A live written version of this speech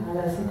à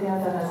la Cité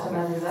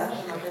internationale des arts.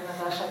 Je m'appelle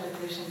Jelena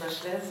Petrović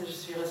et je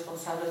suis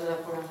responsable de la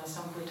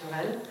programmation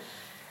culturelle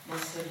dans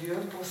ce lieu.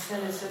 Pour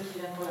celles et ceux qui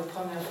viennent pour la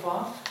première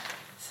fois,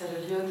 c'est le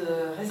lieu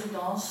de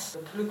résidence,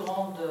 le plus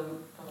grand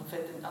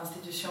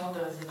institution de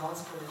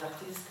résidence pour les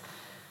artistes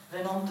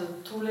venant de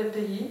tous les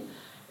pays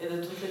et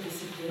de toutes les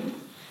disciplines,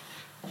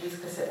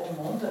 puisque c'est au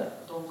monde.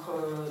 Donc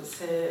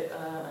c'est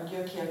un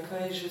lieu qui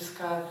accueille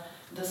jusqu'à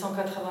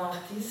 280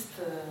 artistes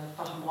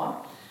par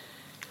mois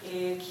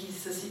et qui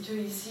se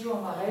situe ici au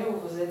Marais où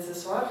vous êtes ce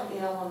soir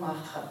et à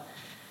Montmartre.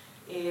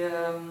 Et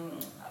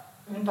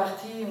une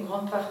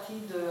grande partie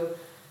de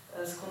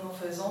ce que nous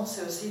faisons,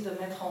 c'est aussi de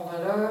mettre en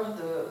valeur,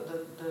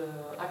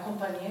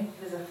 d'accompagner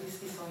les artistes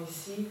qui sont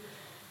ici.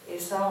 Et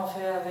ça, on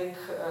fait avec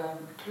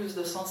plus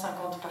de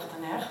 150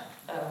 partenaires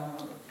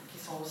qui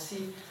sont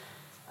aussi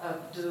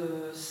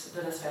de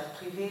la sphère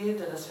privée,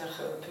 de la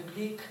sphère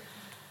publique.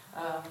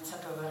 Ça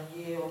peut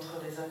varier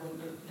entre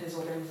les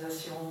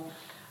organisations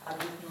à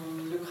but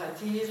non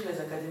lucratif, les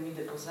académies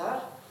des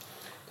beaux-arts.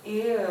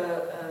 Et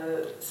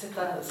c'est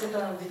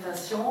une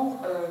invitation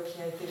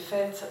qui a été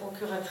faite aux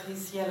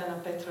curatrices Jelena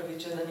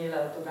Petrović et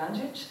Danijela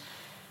Dugandžić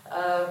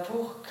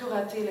pour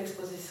curater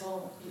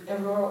l'exposition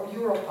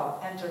Europa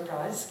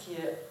Enterprise qui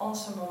est en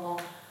ce moment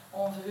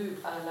en vue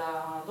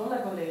dans la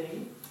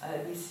galerie,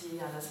 ici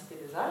à la Cité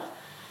des Arts.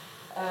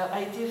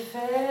 A été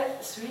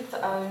fait suite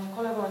à une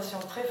collaboration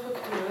très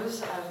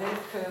fructueuse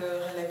avec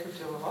Relais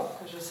Culture Europe,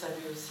 que je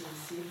salue aussi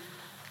ici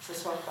ce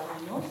soir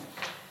parmi nous.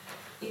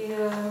 Et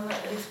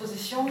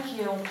l'exposition qui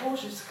est en cours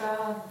jusqu'à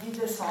 10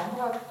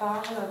 décembre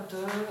parle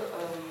de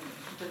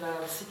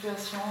la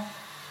situation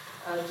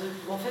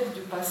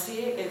du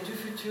passé et du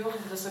futur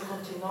de ce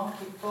continent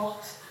qui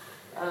porte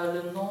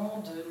le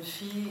nom d'une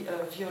fille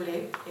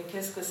violée. Et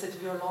qu'est-ce que cette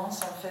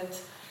violence, en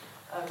fait,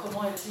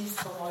 comment elle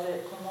existe,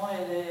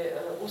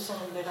 où sont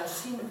les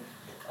racines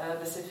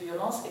de cette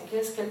violence et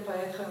qu'est-ce qu'elle peut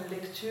être une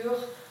lecture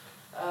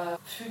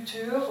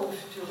future ou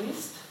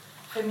futuriste,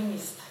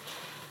 féministe.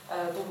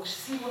 Donc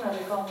si vous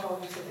n'avez pas encore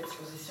vu cette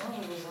exposition,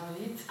 je vous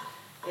invite.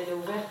 Elle est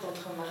ouverte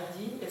entre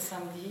mardi et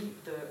samedi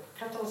de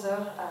 14h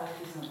à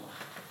 19h.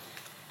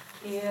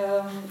 Et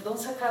dans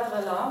ce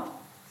cadre-là,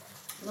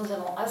 nous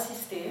allons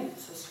assister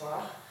ce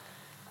soir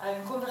à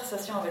une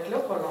conversation avec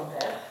Léopold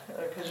Lambert,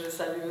 que je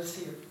salue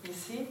aussi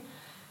ici,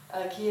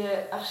 qui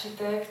est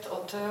architecte,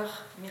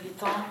 auteur,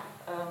 militant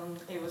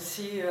et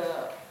aussi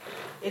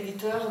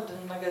éditeur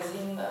d'un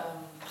magazine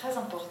très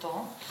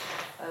important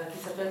qui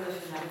s'appelle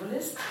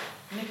Funambulist,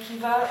 mais qui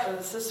va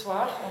ce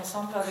soir,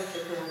 ensemble avec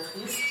les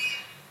curatrices,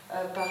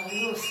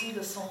 parler aussi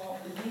de son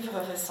livre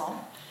récent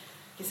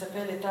qui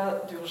s'appelle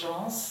État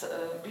d'urgence,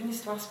 une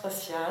histoire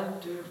spatiale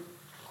du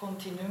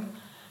continuum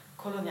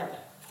colonial.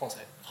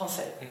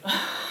 Français.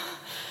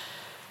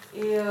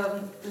 Et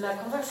la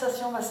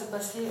conversation va se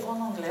passer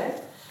en anglais.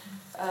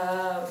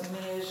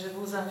 Mais je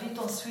vous invite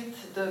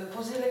ensuite de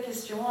poser les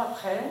questions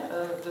après,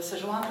 de se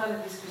joindre à la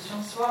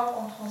discussion, soit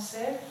en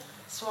français,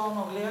 soit en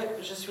anglais.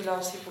 Je suis là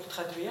aussi pour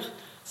traduire.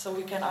 So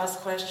we can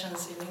ask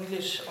questions in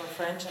English or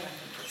French and I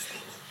can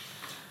translate.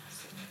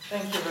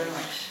 Thank you very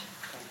much.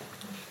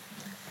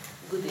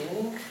 Good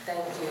evening.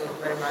 Thank you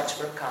very much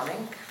for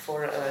coming,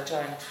 for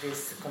joining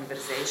this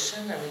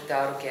conversation with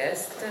our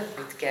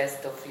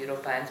guest of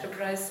Europa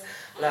Enterprise,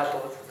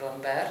 Léopold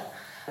Lambert.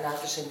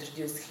 Natasha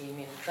introduced him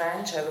in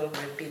French. I will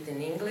repeat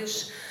in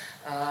English.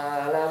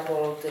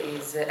 Léopold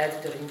is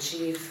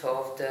editor-in-chief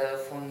of the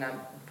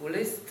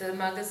Funambulist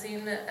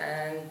magazine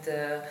and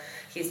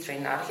history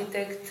and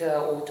architect,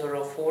 author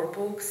of 4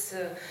 books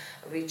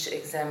which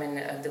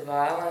examine the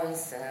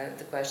violence,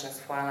 the questions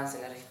of violence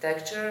in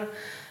architecture,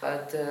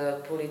 the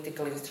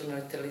political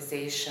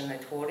instrumentalization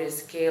at various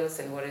scales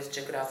and various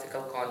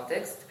geographical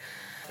contexts.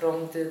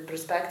 From the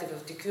perspective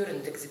of the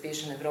current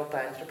exhibition Europa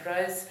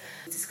Enterprise,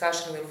 the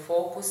discussion will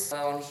focus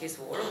on his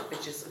work,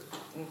 which is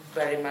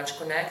very much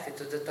connected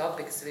to the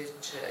topics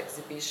which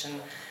exhibition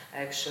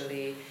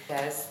actually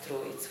has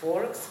through its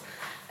works.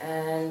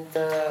 And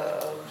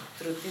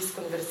through this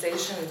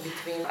conversation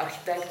between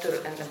architecture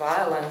and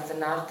violence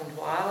and art and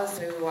violence,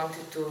 we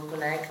wanted to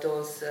connect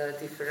those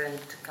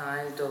different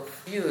kind of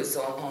views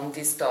on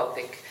this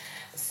topic.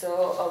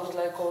 So I would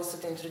like also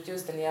to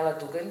introduce Danijela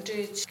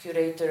Dugandžić,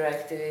 curator,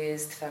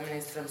 activist,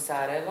 feminist from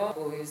Sarajevo,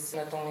 who is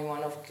not only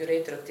one of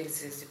curator of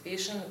this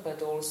exhibition,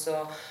 but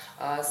also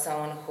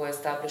someone who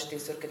established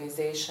this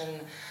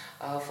organization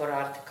for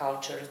art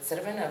culture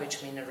CRVENA,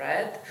 which means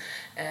red.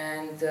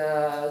 And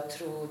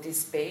through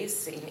this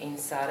space in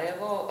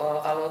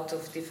Sarajevo, a lot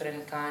of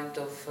different kind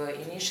of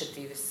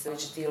initiatives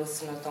which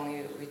deals not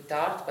only with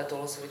art, but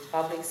also with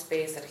public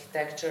space,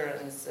 architecture,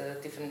 and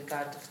different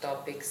kind of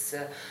topics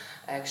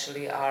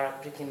actually are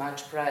pretty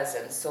much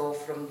present. So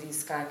from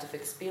this kind of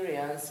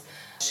experience,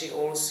 she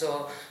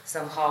also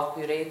somehow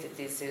curated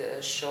this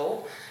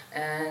show.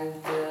 And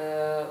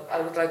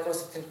I would like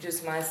also to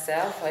introduce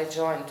myself. I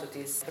joined to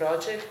this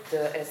project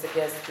as a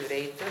guest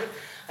curator.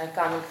 I'm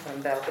coming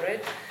from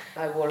Belgrade.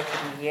 I work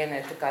in Vienna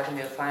at the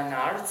Academy of Fine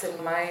Arts, and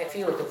my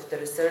field of the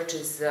research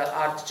is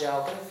art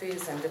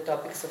geographies and the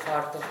topics of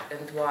art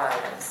and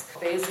violence.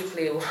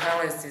 Basically,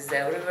 violence is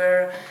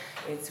everywhere.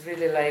 It's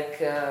really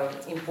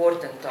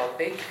important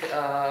topic,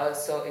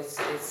 so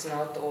it's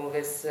not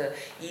always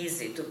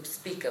easy to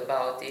speak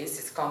about this.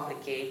 It's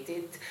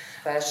complicated,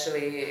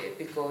 especially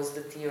because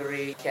the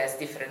theory has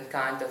different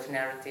kind of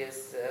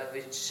narratives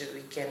which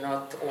we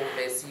cannot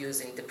always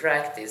use in the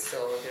practice. So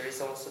there is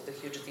also the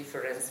huge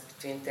difference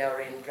between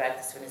theory and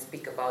practice when you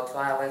speak about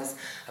violence,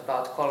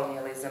 about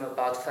colonialism,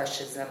 about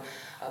fascism,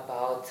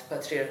 about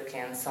patriarchy,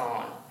 and so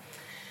on.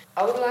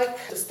 I would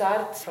like to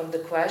start from the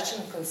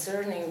question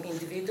concerning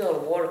individual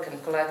work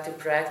and collective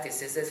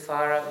practices, as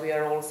far as we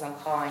are all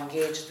somehow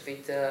engaged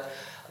with the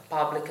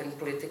public and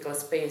political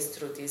space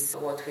through this,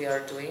 what we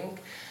are doing.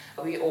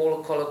 We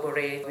all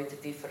collaborate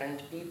with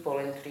different people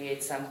and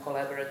create some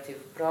collaborative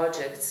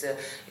projects.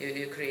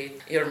 You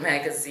create your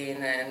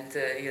magazine and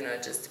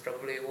just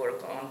probably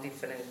work on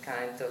different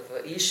kinds of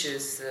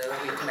issues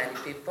with many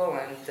people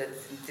and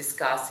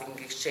discussing,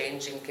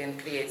 exchanging, and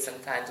create some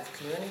kind of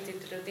community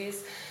through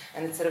this.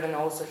 And CRVENA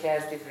also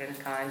has different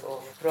kinds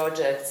of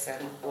projects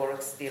and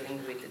works dealing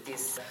with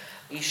this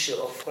issue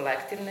of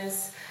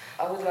collectiveness.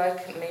 I would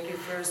like maybe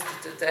first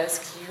to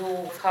ask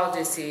you, how do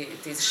you see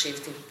this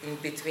shift in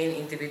between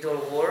individual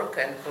work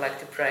and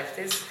collective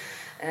practice?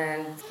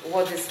 And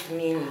what does it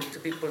mean to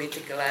be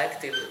politically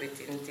active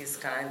within this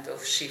kind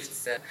of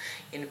shifts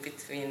in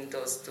between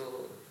those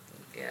two?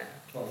 Yeah.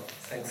 Well,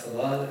 thanks a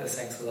lot.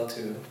 Thanks a lot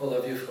to all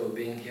of you for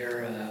being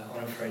here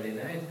on a Friday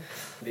night.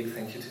 A big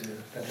thank you to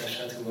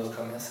Natasha to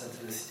welcome us at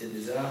the Cité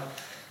des Arts,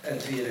 and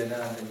to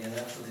Jelena and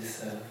Daniela for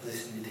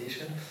this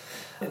invitation.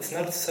 It's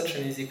not such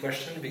an easy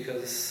question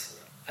because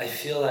I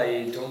feel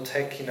I don't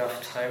take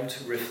enough time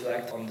to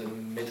reflect on the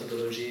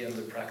methodology and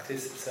the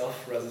practice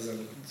itself rather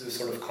than the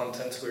sort of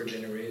contents we're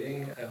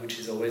generating, which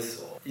is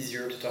always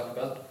easier to talk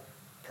about,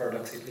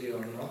 paradoxically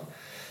or not.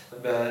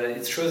 But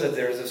it's true that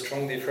there is a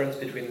strong difference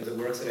between the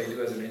work that I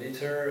do as an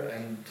editor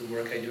and the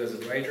work I do as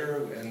a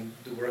writer, and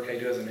the work I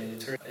do as an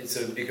editor. It's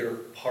a bigger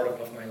part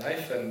of my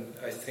life, and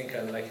I think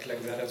I like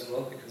that as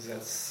well, because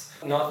that's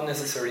not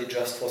necessarily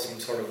just for some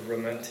sort of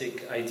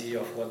romantic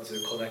idea of what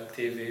the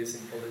collective is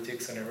in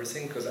politics and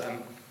everything, because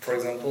I'm, for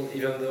example,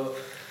 even though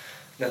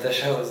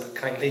Natasha was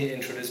kindly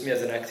introduced me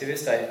as an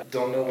activist, I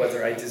don't know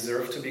whether I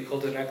deserve to be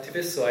called an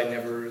activist, so I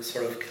never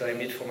sort of claim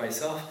it for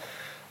myself.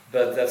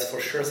 But that's for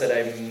sure that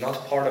I'm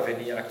not part of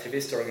any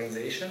activist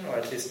organization, or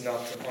at least not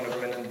on a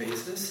permanent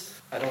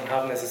basis. I don't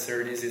have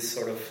necessarily this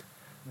sort of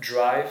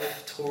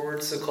drive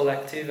towards a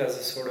collective as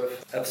a sort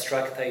of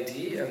abstract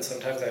idea, and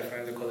sometimes I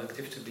find the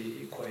collective to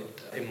be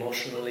quite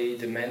emotionally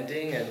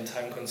demanding and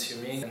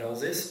time-consuming and all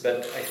this.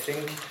 But I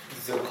think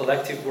the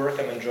collective work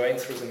I'm enjoying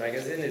through the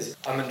magazine is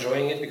I'm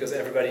enjoying it because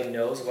everybody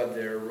knows what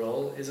their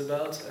role is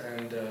about,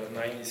 and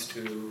mine is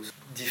to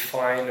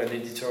define an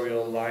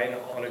editorial line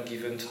on a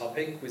given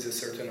topic with a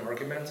certain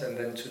argument, and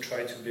then to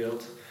try to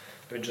build,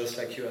 just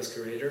like you as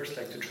curators,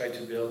 like to try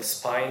to build a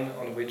spine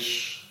on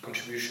which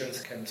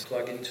contributions can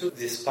plug into.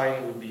 This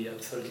spine would be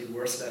absolutely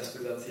worthless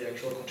without the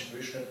actual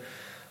contribution,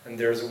 and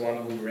there's one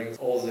who brings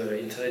all the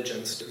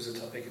intelligence to the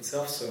topic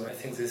itself. So I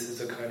think this is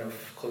the kind of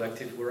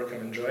collective work I'm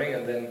enjoying.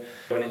 And then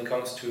when it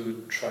comes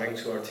to trying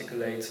to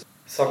articulate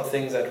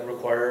something that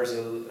requires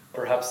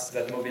perhaps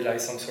that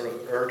mobilize some sort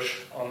of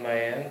urge on my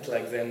end,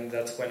 then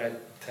that's when I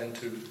tend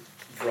to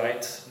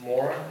write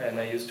more, and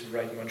I used to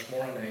write much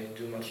more, and I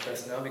do much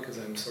less now because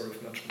I'm sort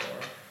of much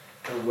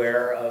more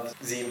aware of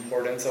the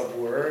importance of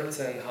words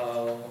and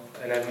how,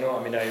 and I don't know,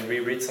 I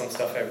reread some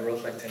stuff I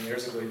wrote 10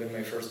 years ago, even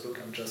my first book.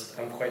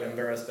 I'm quite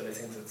embarrassed, but I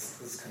think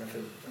that's kind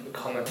of a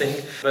common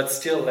thing. But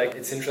still,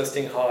 it's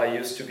interesting how I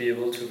used to be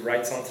able to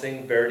write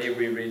something, barely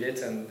reread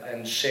it,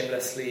 and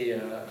shamelessly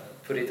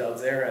put it out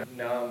there, and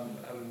now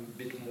I'm a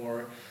bit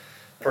more,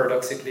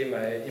 paradoxically,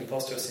 my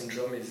imposter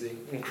syndrome is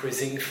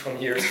increasing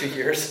from years to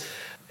years.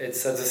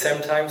 It's at the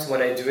same times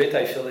when I do it,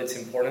 I feel it's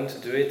important to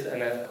do it,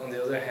 and on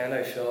the other hand,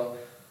 I feel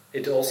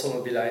it also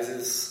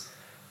mobilizes,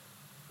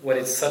 when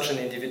it's such an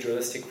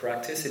individualistic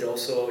practice, it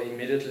also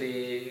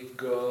immediately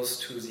goes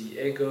to the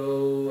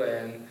ego,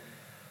 and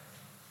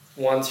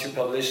once you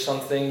publish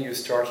something, you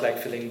start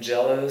feeling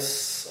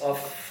jealous of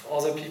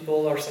other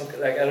people or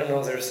something. I don't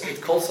know,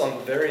 it calls on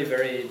very,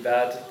 very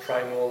bad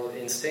primal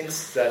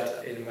instincts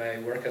that in my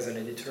work as an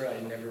editor, I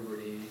never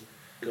really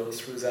go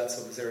through that.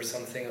 So there's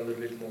something a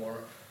little bit more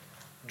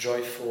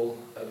joyful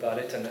about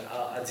it. And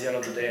at the end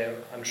of the day,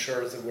 I'm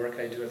sure the work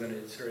I do as an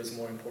editor is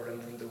more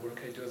important than the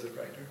work I do as a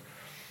writer.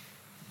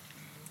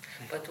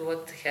 But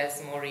what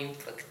has more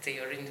impact,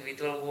 your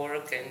individual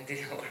work and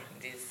or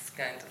this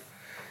kind of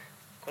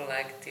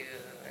collective?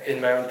 In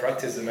my own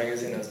practice, the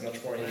magazine has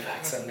much more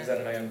impact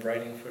than my own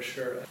writing, for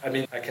sure.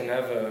 I can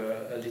have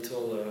a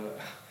little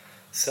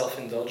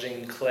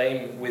self-indulging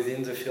claim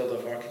within the field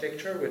of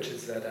architecture, which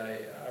is that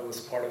I was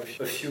part of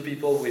a few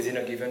people within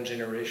a given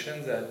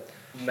generation that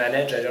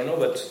managed, I don't know,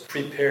 but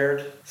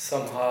prepared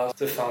somehow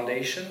the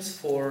foundations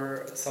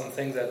for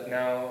something that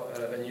now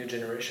a new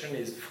generation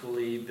is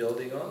fully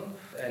building on.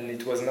 And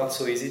it was not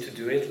so easy to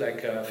do it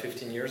like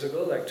 15 years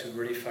ago, like to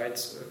really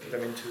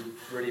to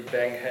really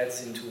bang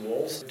heads into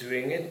walls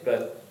doing it.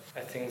 But I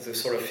think the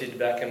sort of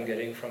feedback I'm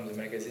getting from the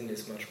magazine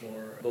is much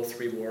more both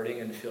rewarding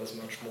and feels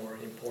much more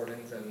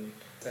important than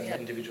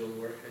individual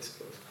work, I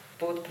suppose.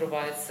 Both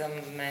provide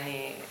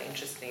many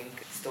interesting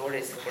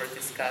stories for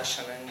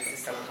discussion and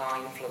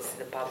somehow influence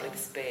the public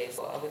space.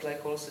 I would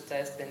like also to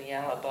ask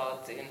Danijela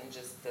about,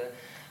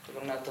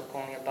 not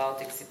only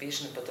about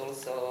exhibition, but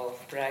also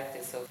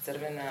practice of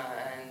CRVENA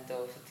and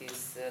of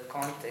this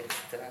context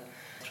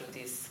through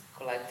this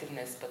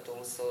collectiveness, but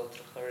also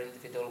through her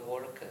individual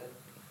work.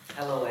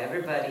 Hello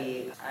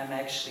everybody, I'm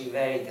actually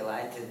very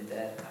delighted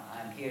that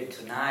I'm here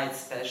tonight,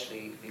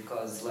 especially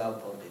because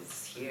Léopold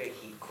is here.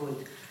 He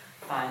could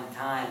find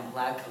time,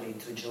 luckily,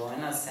 to join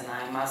us, and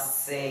I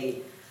must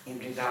say, in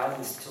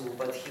regards to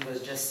what he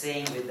was just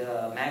saying with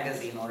a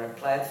magazine or a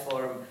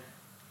platform,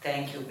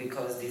 thank you,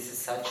 because this is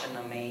such an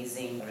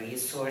amazing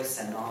resource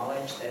and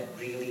knowledge that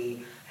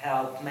really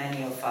help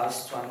many of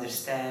us to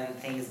understand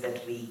things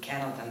that we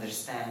cannot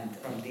understand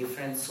from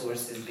different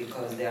sources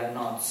because they are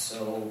not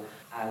so,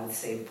 I would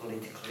say,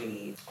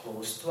 politically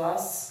close to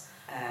us.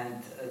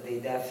 And they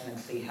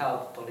definitely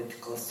help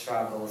political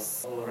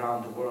struggles all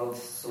around the world.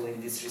 So in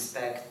this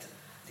respect,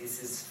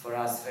 this is for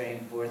us very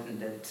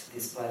important that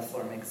this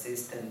platform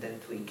exists and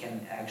that we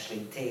can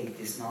actually take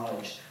this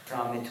knowledge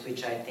from it,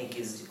 which I think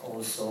is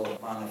also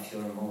one of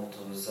your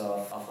mottos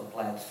of a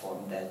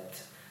platform, that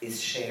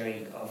is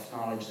sharing of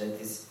knowledge that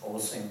is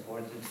also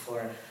important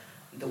for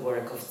the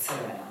work of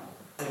CRVENA.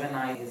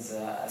 CRVENA is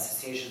an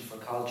Association for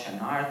Culture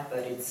and Art, but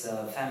it's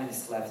a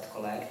feminist left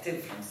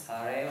collective from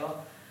Sarajevo.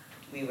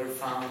 We were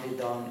founded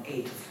on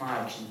 8th of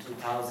March in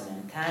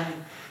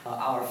 2010.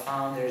 Our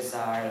founders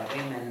are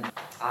women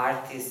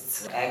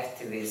artists,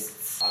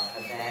 activists,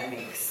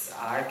 academics,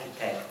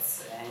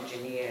 architects,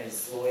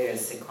 engineers,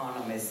 lawyers,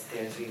 economists.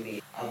 There's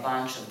really a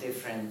bunch of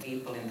different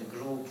people in the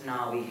group.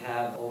 Now we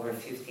have over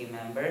 50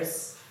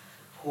 members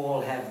who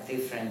all have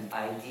different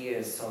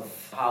ideas of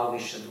how we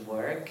should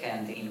work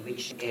and in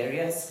which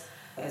areas.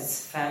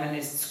 As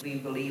feminists, we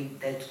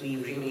believe that we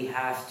really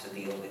have to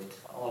deal with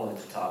all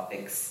of the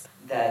topics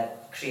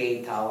that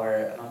create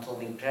our not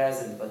only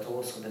present but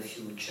also the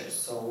future.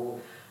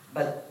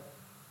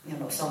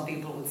 Some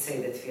people would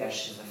say that we are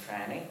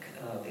schizophrenic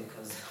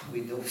because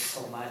we do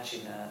so much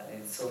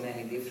in so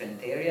many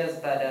different areas,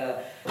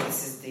 but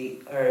this is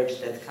the urge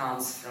that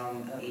comes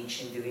from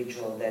each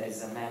individual that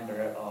is a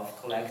member of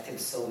collective,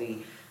 so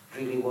we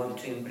really want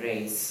to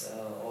embrace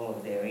all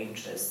of their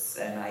interests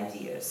and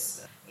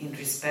ideas. In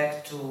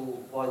respect to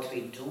what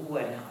we do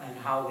and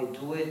how we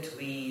do it,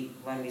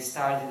 when we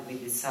started, we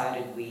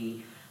decided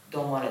we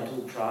don't want to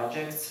do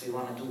projects, we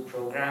want to do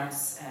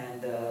programs,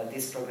 and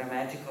this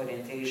programmatic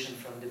orientation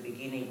from the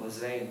beginning was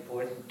very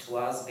important to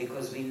us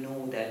because we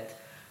knew that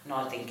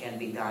nothing can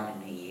be done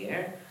in a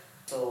year.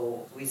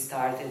 So we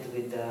started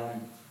with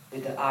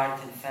the art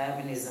and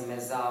feminism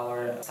as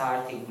our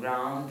starting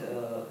ground,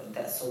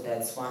 so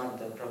that's one of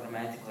the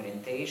programmatic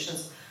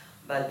orientations.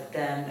 But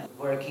then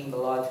working a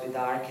lot with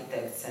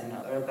architects and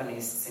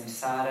urbanists in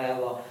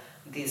Sarajevo,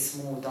 this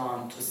moved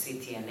on to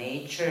city and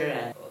nature,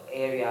 and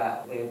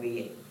area where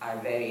we are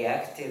very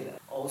active.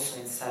 Also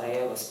in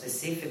Sarajevo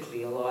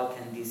specifically a lot,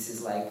 and this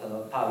is like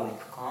public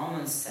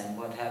commons and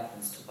what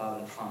happens to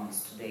public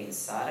commons today in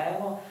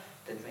Sarajevo,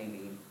 that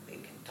maybe we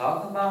can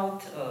talk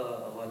about,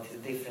 what is the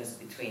difference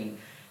between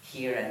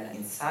here and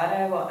in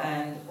Sarajevo,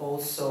 and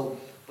also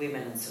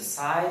women in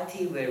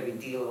society, where we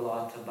deal a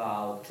lot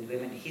about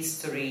women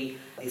history,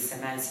 this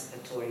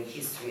emancipatory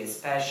history,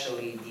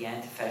 especially the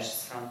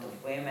anti-fascist Front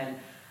of Women,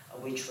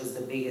 which was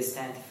the biggest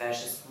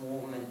anti-fascist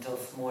movement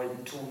of more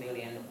than 2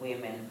 million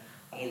women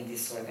in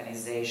this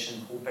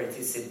organization who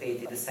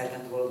participated in the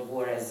Second World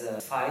War as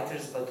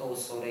fighters, but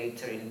also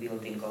later in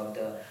building of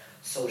the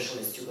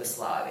socialist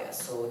Yugoslavia.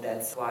 So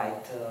that's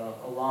quite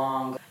a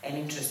long and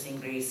interesting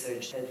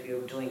research that we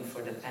are doing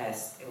for the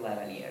past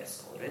 11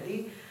 years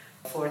already.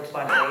 Fourth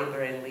one,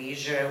 labor and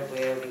leisure,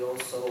 where we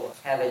also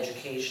have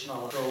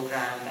educational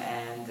program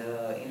and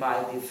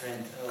invite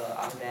different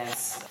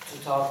academics to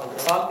talk on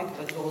the topic,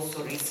 but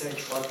also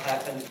research what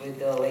happened with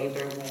the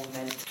labor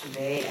movement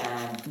today,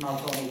 and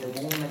not only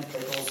the movement,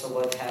 but also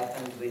what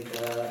happened with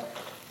the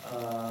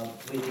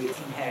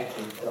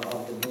inherited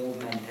of the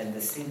movement and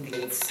the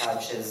syndicates,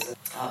 such as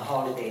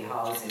holiday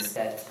houses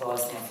that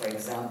Bosnia, for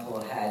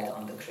example, had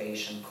on the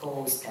Croatian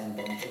coast and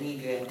the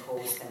Montenegrin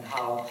coast, and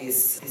how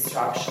this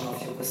destruction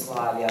of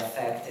Yugoslavia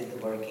affected the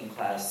working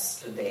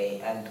class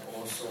today, and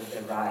also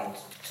the right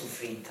to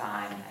free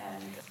time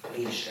and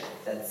leisure.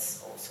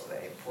 That's also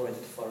very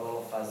important for all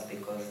of us,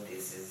 because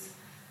this is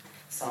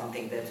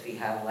something that we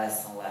have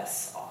less and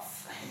less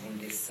of in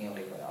this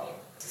neoliberal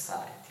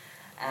society.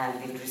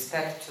 And in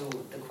respect to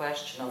the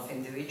question of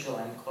individual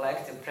and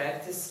collective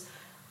practice,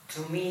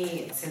 To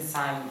me, since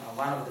I'm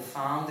one of the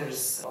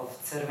founders of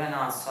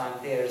CRVENA, so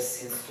I'm there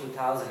since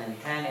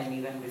 2010, and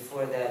even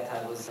before that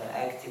I was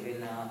active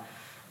in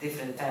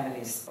different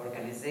feminist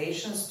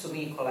organizations. To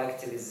me,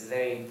 collective is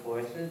very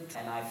important,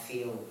 and I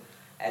feel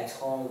at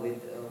home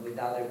with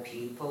other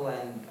people,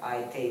 and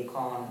I take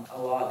on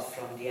a lot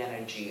from the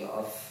energy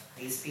of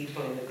these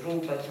people in the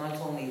group. But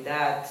not only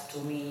that, to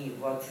me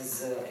what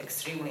is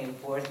extremely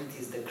important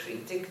is the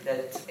critique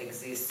that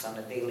exists on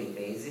a daily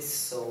basis.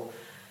 So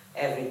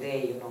every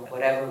day,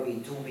 whatever we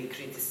do, we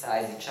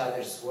criticize each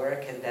other's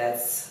work, and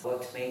that's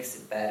what makes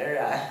it better,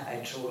 I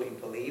truly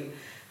believe.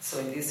 So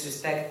in this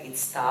respect,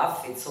 it's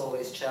tough, it's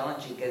always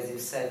challenging, as you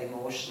said,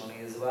 emotionally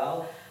as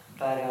well,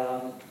 but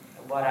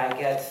what I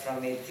get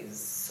from it is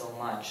so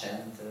much,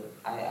 and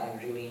I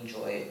really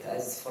enjoy it.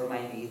 As for my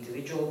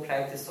individual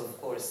practice, of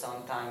course,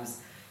 sometimes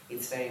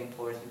it's very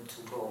important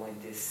to go in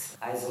this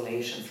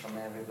isolation from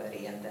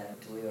everybody and then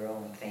do your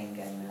own thing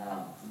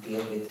and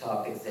deal with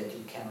topics that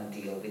you cannot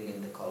deal with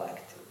in the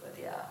collective. But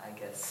yeah, I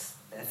guess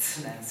that's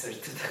an answer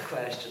to the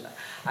question.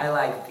 I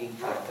like being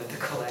part of the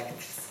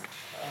collective.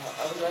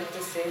 I would like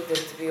to say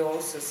that we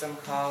also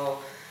somehow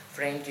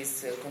frame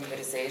this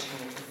conversation,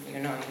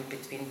 in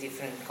between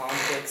different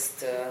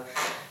contexts.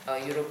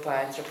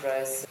 Europa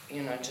Enterprise,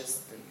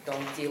 just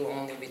don't deal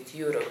only with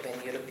Europe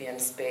and European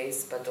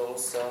space, but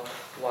also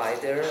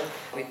wider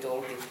with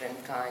all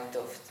different kind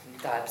of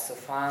types of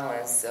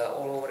violence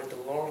all over the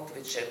world,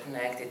 which are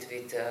connected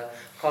with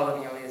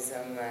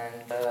colonialism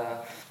and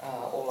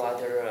all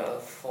other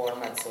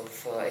formats of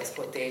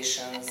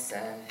exploitations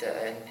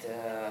and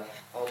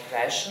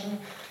oppression.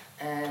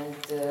 And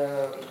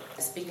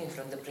speaking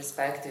from the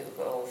perspective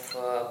of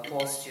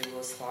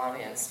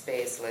post-Yugoslavian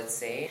space, let's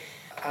say,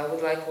 I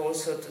would like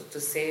also to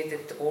say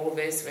that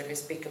always when we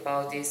speak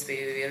about this,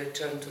 we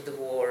return to the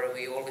war.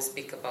 We always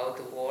speak about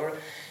the war.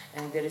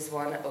 And there is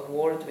one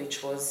word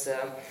which was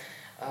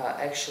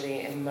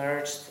actually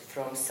emerged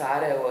from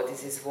Sarajevo.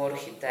 This is war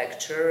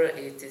architecture.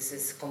 This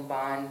is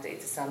combined, it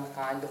is some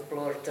kind of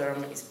plural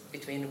term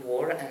between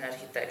war and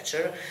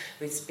architecture.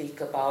 We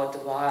speak about the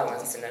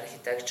violence in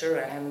architecture.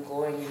 And I'm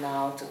going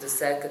now to the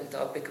second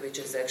topic, which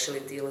is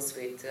actually deals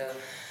with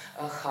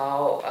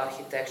how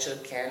architecture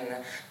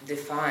can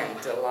define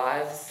the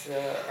lives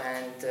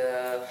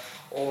and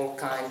all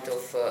kind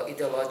of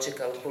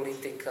ideological,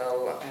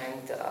 political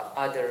and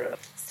other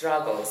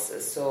struggles.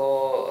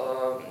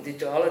 So the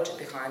ideology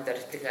behind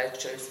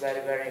architecture is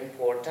very, very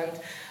important.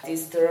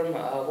 This term,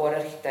 war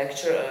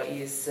architecture,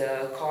 is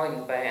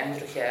coined by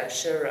Andrew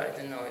Herscher. I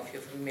don't know if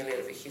you're familiar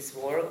with his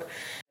work.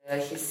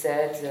 He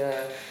said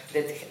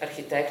that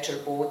architecture,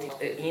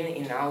 both in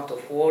and out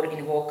of war,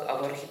 invoke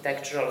our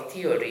architectural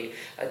theory,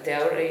 a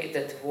theory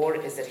that war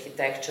is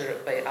architecture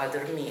by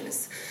other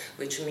means,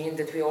 which means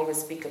that we always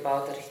speak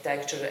about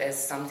architecture as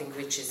something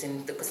which is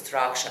in the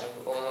construction,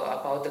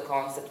 about the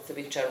concepts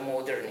which are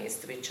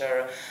modernist, which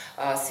are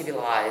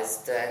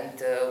civilized,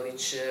 and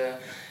which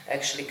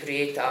actually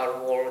create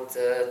our world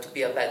to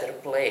be a better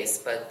place.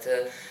 But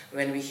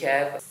when we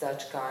have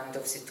such kind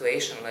of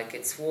situation like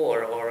it's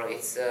war or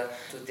it's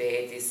today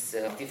this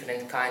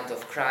different kind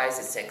of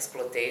crisis,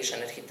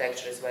 exploitation,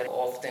 architecture is very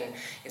often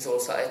is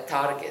also a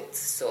target.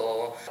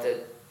 So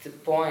the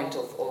point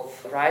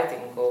of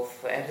writing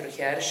of Andrew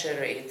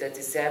Herscher is that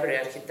in every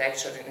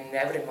architecture and in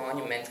every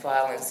monument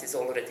violence is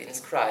already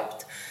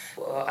inscribed.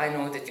 I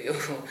know that you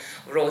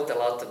wrote a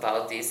lot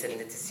about this, and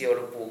it is your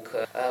book,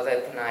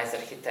 Weaponized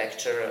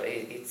Architecture.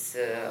 It's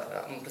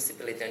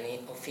Impossibility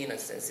of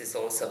Innocence is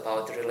also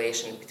about the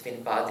relation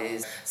between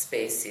bodies,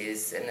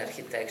 spaces, and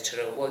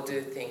architecture. What do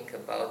you think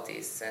about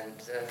this, and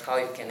how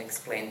you can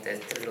explain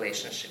that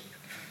relationship?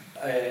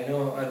 I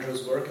know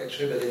Andrew's work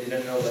actually, but I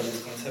didn't know about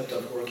this concept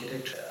of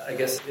architecture. I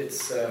guess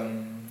it's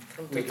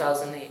from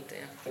 2008.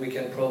 We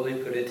can probably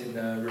put it in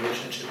a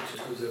relationship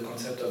to the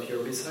concept of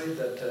herbicide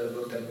that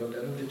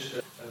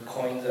Dugandžić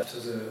coined after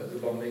the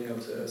bombing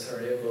of the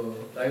Sarajevo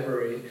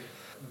library.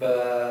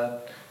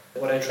 But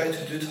what I try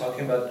to do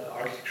talking about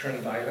architecture and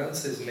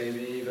violence is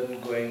maybe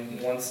even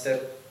going one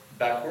step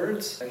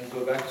backwards and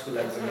go back to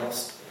like the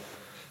most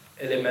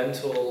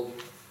elemental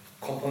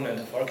component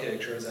of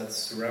architecture that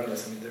surround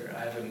us.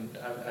 I mean,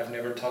 I've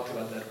never talked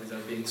about that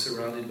without being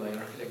surrounded by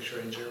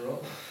architecture in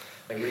general.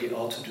 I really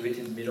ought to do it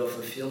in the middle of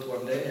a field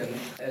one day,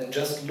 and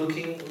just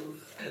looking.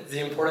 The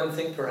important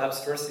thing,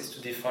 perhaps first, is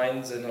to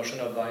define the notion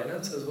of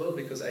violence as well,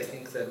 because I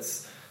think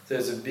there's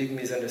a big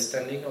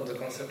misunderstanding of the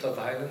concept of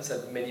violence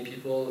that many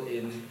people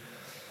in,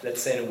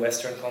 let's say, in a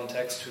Western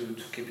context, to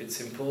keep it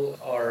simple,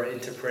 are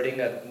interpreting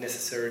as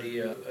necessarily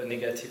a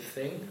negative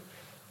thing.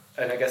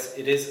 And I guess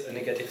it is a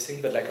negative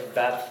thing, but like a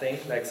bad thing,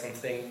 like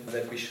something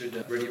that we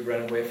should really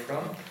run away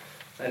from.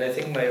 And I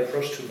think my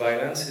approach to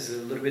violence is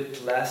a little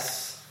bit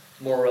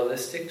more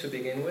realistic to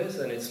begin with,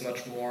 and it's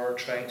much more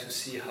trying to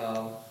see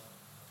how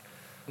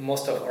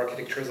most of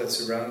architectures that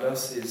surround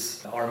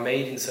us are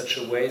made in such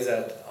a way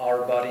that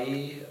our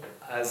body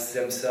as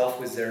themselves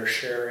with their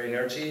sheer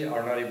energy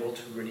are not able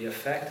to really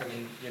affect. I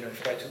mean,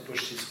 if I try to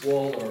push this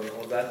wall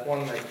or that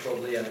one, like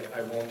probably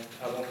I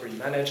won't really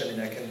manage. I mean,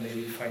 I can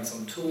maybe find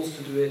some tools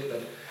to do it,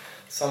 but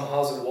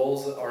somehow the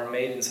walls are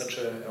made in such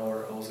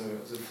or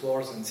the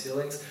floors and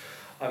ceilings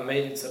are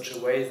made in such a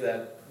way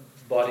that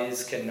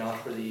bodies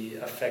cannot really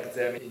affect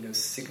them in a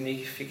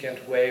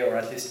significant way, or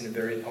at least in a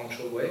very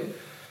punctual way.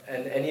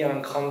 And any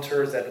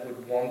encounter that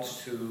would want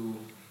to,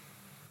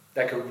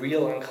 like a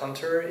real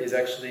encounter, is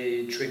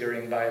actually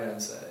triggering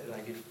violence.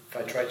 Like if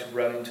I try to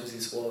run into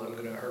this wall, I'm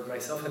going to hurt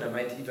myself, and I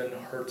might even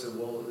hurt the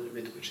wall a little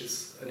bit, which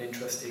is an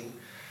interesting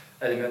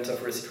element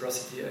of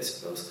reciprocity, I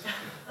suppose.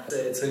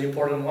 It's an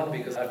important one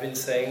because I've been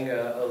saying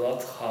a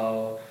lot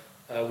how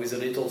with a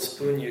little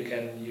spoon you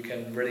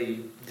can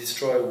really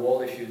destroy a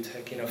wall if you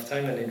take enough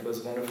time, and it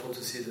was wonderful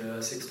to see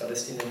the 6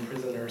 Palestinian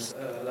prisoners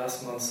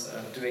last month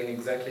doing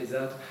exactly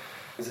that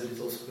with a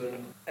little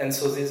spoon. And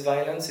so this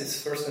violence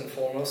is first and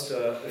foremost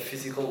a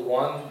physical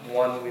one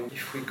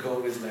if we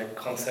go with like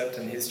concept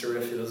and history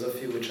of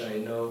philosophy, which I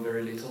know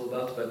very little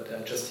about,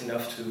 but just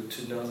enough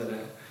to know that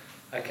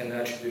I can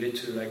attribute it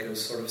to like a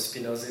sort of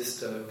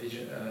Spinozist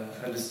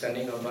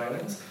understanding of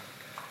violence.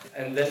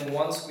 And then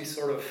once we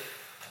sort of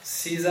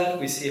see that,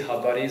 we see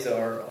how bodies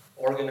are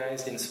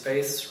organized in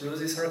space through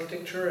this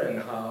architecture,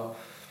 and how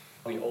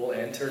we all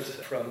entered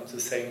from the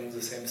same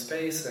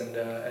space, and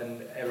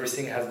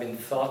everything has been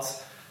thought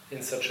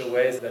in such a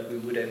way that we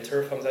would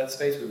enter from that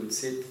space, we would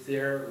sit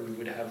there, we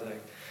would have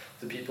like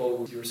the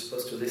people you're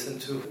supposed to listen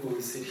to who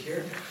would sit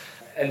here.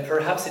 And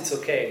perhaps it's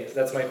okay,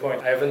 that's my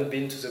point. I haven't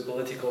been to the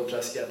political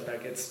just yet.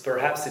 Like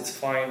perhaps it's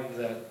fine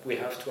that we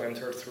have to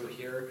enter through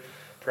here.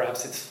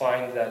 Perhaps it's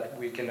fine that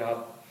we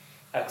cannot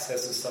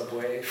access the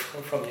subway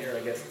from here.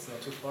 I guess it's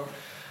not too far.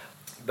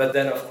 But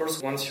then, of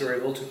course, once you're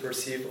able to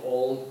perceive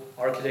all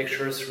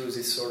architecture through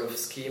this sort of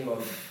scheme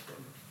of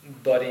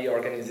body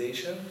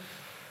organization,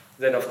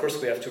 then of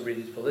course we have to read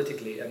it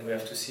politically, and we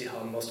have to see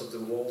how most of the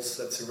walls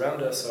that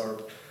surround us are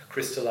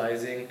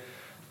crystallizing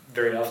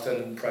very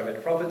often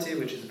private property,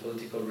 which is a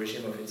political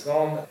regime of its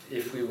own.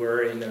 If we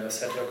were in a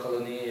settler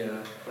colony,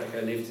 like I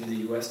lived in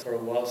the US for a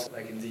while, so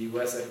like in the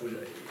US that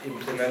would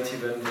implement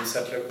even the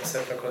settler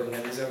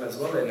colonialism as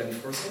well and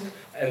enforce it.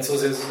 And so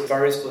there's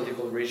various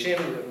political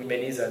regimes,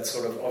 many that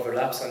sort of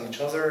overlaps on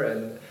each other,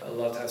 and a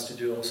lot has to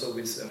do also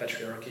with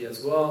patriarchy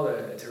as well,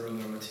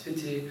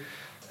 heteronormativity.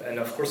 And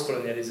of course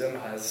colonialism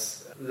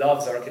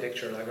loves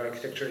architecture. Like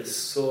architecture is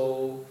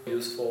so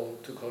useful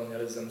to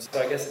colonialism. So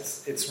I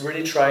guess it's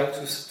really trying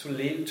to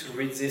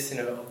read this in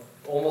an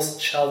almost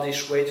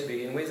childish way to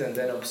begin with, and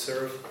then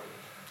observe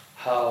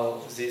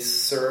how this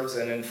serves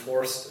and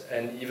enforced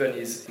and even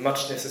is a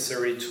much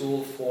necessary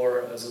tool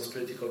for those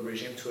political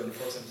regimes to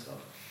enforce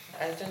themselves.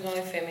 I don't know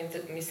if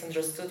I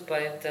misunderstood,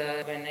 but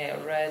when I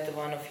read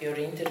one of your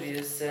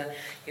interviews,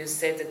 you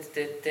said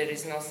that there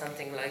is no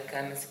something like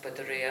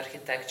emancipatory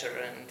architecture,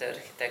 and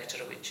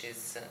architecture which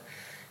is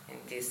in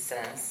this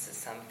sense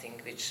something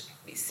which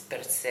is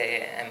per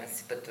se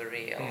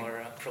emancipatory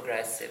or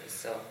progressive.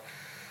 So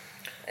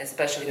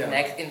especially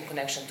in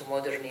connection to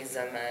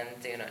modernism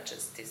and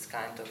just this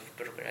kind of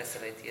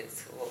progressive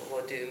ideas.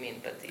 What do you mean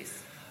by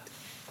this?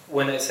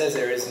 When I say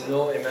there is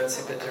no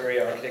emancipatory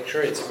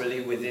architecture, it's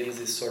really within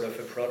this sort of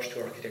approach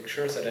to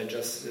architecture that I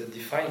just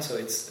defined. So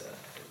it's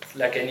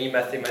like any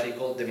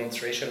mathematical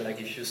demonstration.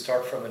 Like if you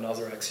start from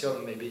another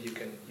axiom, maybe you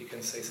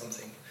can say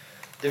something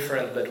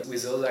different. But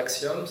with those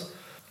axioms,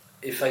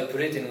 if I put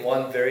it in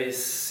one very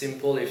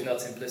simple, if not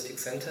simplistic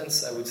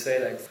sentence, I would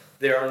say like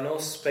there are no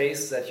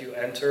space that you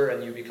enter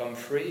and you become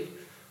free,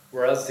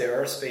 whereas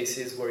there are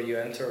spaces where you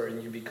enter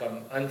and you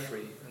become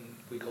unfree.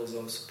 We call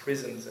those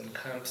prisons and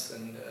camps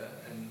and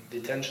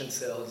detention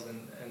cells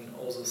and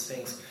all those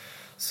things.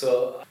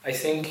 So I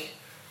think,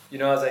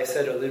 as I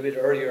said a little bit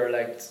earlier,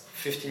 like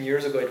 15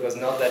 years ago it was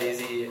not that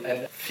easy,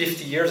 and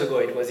 50 years ago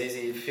it was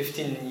easy.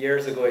 15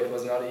 years ago it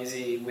was not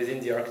easy within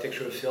the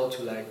architectural field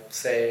to like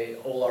say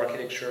all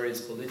architecture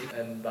is political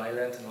and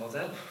violent and all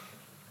that.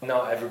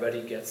 Now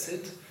everybody gets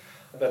it.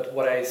 But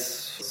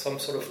some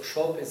sort of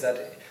trope is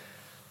that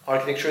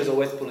architecture is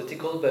always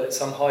political, but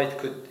somehow it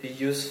could be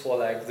used for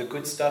like the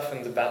good stuff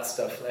and the bad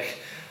stuff.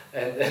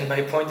 And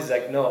my point is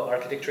like, no,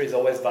 architecture is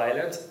always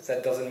violent.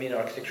 That doesn't mean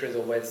architecture is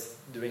always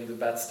doing the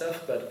bad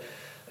stuff,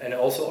 and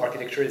also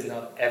architecture is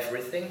not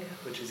everything,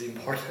 which is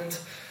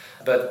important.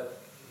 But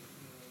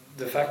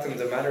the fact of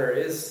the matter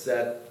is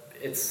that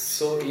it's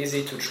so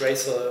easy to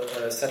trace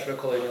a settler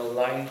colonial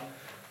line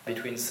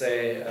between,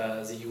 say,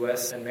 the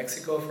US and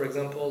Mexico, for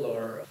example,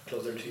 or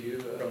closer to you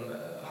from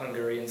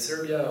Hungary and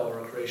Serbia,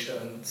 or Croatia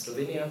and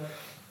Slovenia.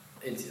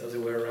 It's the other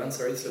way around,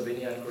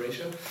 Slovenia and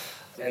Croatia.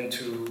 And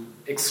to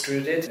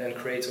extrude it and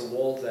create a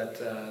wall that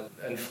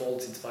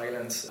unfolds its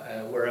violence.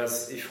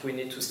 Whereas if we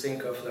need to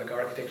think of like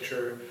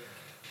architecture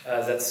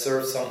that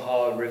serves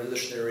somehow a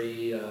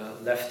revolutionary,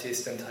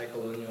 leftist,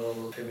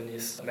 anti-colonial,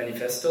 feminist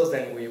manifestos,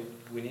 then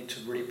we need to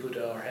really put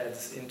our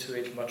heads into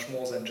it much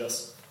more than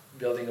just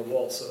building a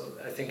wall. So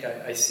I think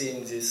I see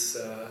in this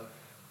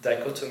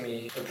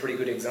dichotomy a pretty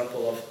good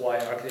example of why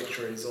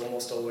architecture is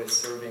almost always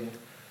serving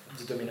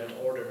the dominant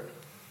order.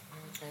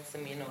 It's the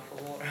meaning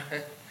of war.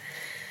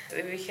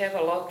 We have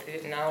a lot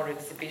in our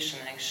exhibition,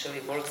 actually,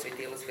 works we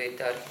deals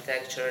with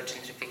architecture,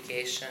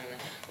 gentrification,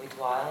 with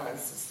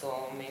violence.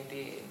 So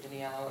maybe,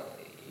 Danijela,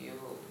 you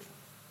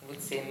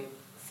would say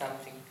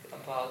something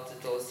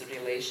about those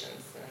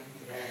relations.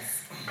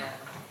 Yes.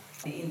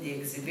 Yeah. In the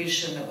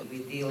exhibition, we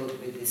deal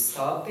with this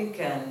topic,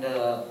 and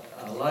a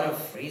lot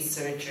of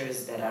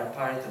researchers that are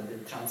part of the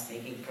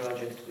Transmaking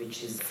project,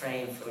 which is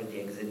framed for the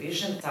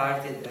exhibition,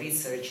 started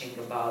researching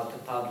about the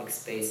public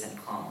space and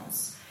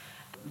commons.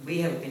 We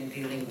have been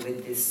dealing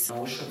with this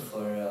notion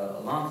for a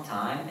long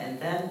time, and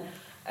then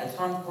at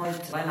one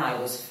point when I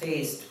was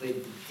faced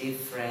with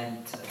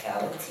different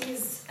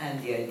realities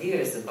and the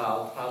ideas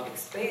about public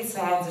space,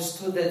 I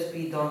understood that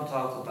we don't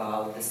talk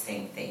about the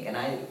same thing. And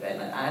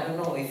I don't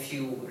know if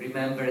you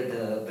remember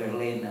the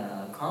Berlin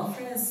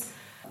conference.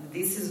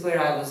 This is where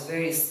I was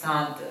very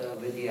stunned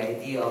with the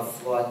idea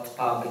of what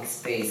public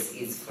space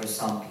is for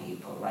some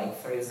people.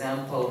 Like, for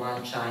example,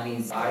 one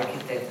Chinese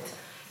architect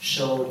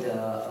showed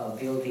a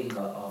building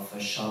of a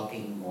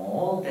shopping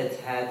mall that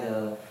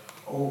had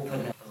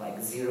open,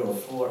 like 0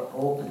 floor,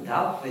 opened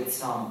up with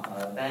some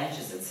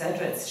benches,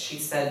 etc. She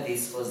said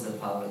this was the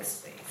public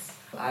space.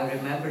 I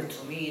remember,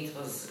 to me, it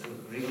was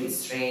really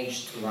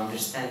strange to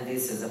understand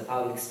this as a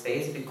public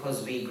space,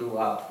 because we grew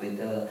up with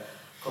a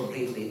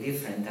completely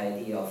different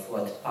idea of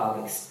what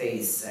public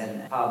space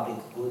and public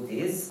good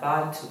is.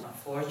 But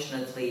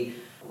unfortunately,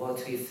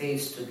 what we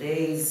face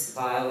today is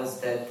violence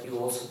that you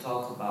also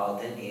talk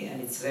about, and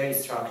it's very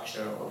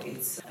structural.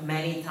 It's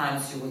many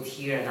times you would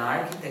hear an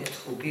architect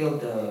who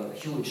built a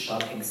huge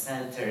shopping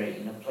center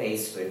in a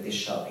place where this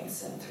shopping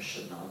center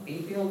should not be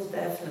built,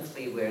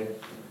 definitely where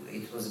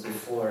it was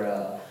before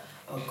a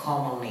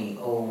commonly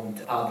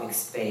owned public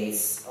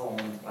space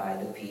owned by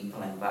the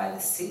people and by the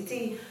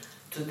city.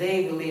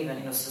 Today we live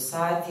in a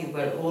society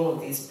where all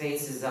of these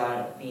spaces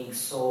are being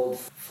sold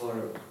for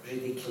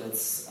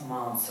ridiculous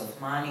amounts of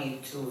money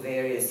to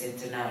various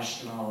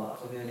international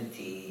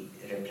community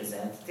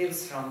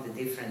representatives from the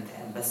different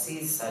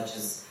embassies, such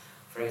as,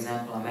 for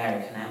example,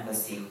 American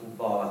embassy, who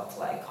bought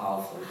like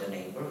half of the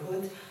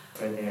neighborhood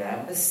for their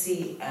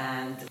embassy.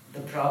 And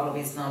the problem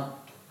is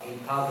not in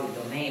public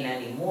domain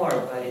anymore,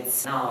 but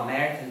it's now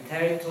American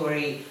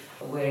territory,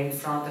 where in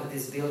front of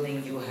this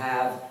building you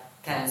have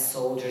 10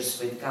 soldiers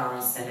with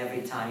guns, and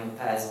every time you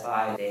pass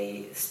by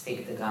they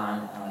stick the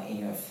gun in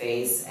your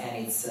face, and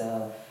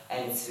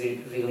it's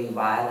really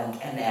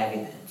violent and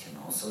evident, you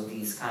know. So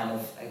these kind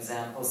of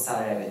examples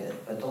are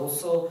evident. But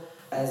also,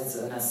 as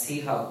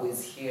Nasiha, who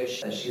is here,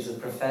 she's a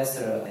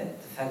professor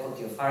at the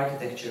Faculty of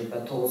Architecture,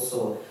 but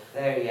also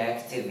very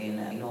active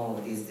in all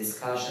of these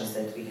discussions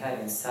that we have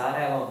in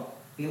Sarajevo.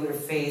 We were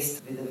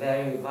faced with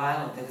very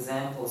violent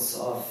examples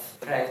of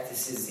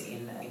practices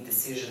in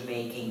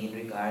decision-making in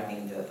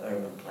regarding the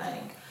urban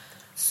planning.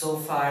 So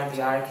far,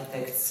 the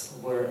architects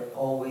were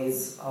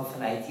always of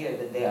an idea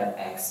that they are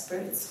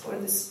experts for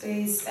the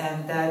space,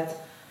 and that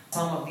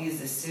some of these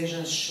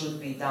decisions should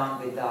be done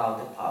without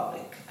the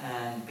public,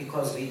 and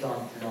because we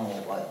don't know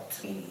what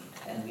we need,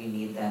 and we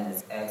need them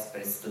as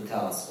experts to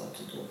tell us what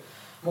to do.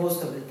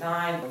 Most of the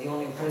time, the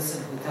only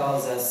person who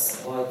tells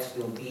us what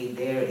will be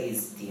there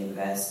is the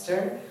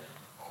investor,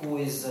 who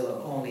is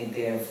only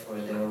there for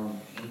their own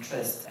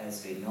interest,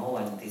 as we know,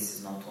 and this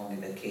is not only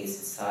the case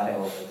in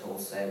Sarajevo, but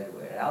also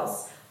everywhere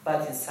else.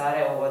 But in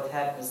Sarajevo, what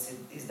happens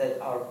is that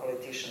our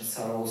politicians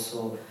are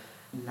also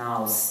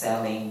now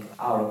selling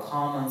our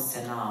commons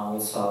and now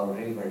also our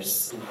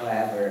rivers to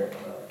whoever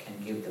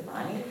can give the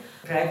money.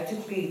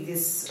 Practically,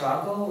 this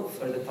struggle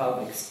for the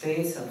public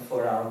space and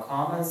for our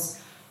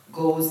commons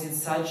goes in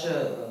such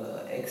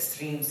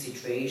extreme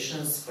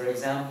situations. For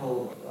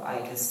example, I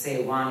can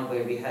say one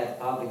where we had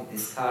public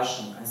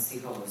discussion, and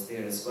Siha was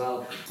there as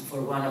well,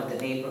 for one of the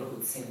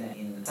neighborhoods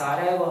in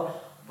Sarajevo,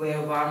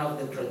 where one of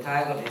the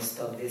protagonists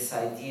of this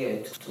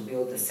idea to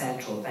build a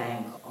central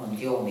bank on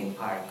the only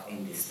park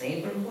in this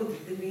neighborhood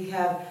that we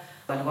have,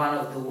 when one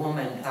of the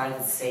women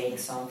started saying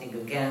something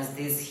against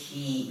this,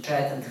 he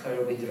threatened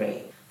her with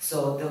rape.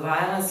 So the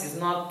violence is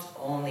not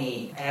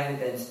only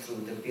evident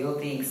through the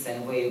buildings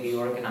and way we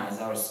organize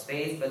our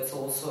space, but it's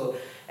also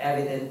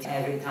evident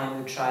every time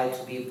we try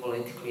to be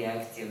politically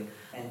active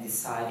and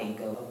deciding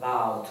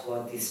about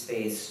what this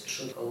space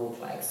should look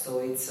like. So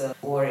it's a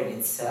war in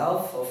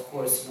itself, of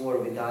course, war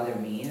with other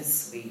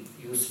means.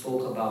 You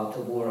spoke about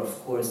the war, of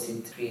course,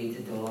 it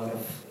created a lot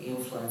of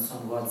influence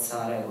on what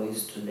Sarajevo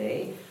is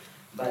today.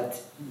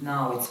 But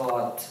now it's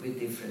fought with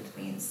different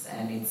means,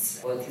 and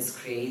what is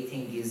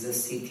creating is a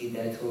city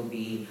that will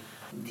be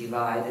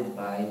divided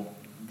by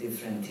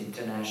different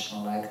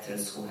international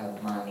actors who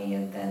have money,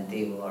 and then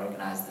they will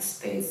organize the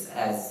space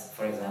as,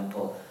 for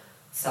example,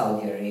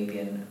 Saudi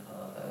Arabian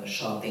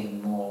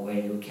shopping mall where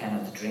you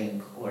cannot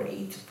drink or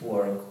eat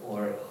pork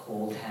or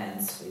hold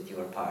hands with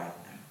your partner.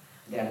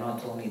 They are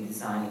not only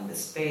designing the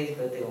space,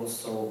 but they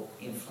also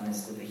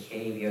influence the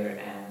behavior,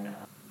 and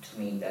to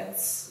me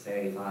that's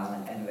very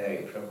violent and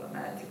very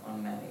problematic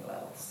on many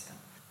levels.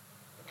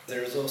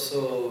 There's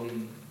also,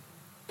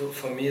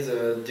 for me,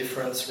 the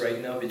difference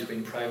right now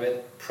between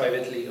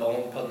privately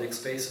owned public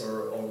space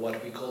or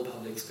what we call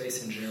public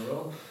space in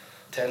general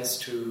tends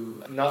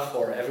to, not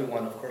for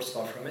everyone, of course,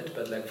 far from it,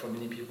 but like for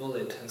many people,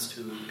 it tends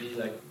to be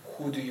like,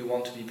 who do you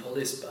want to be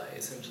policed by,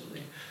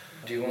 essentially?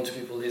 Do you want to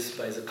be policed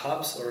by the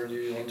cops, or do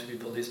you want to be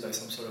policed by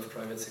some sort of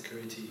private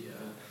security?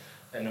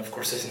 And of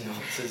course,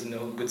 there's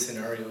no good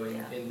scenario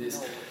in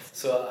this.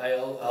 So I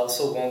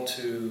also want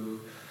to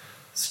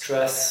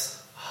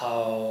stress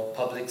how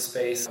public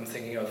space, I'm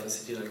thinking of a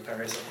city like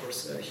Paris, of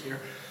course, here,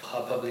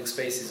 how public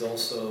space is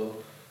also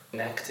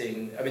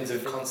enacting, I mean, the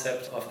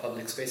concept of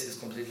public space is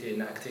completely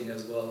enacting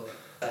as well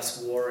class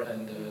war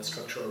and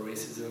structural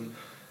racism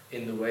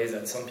in the way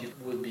that some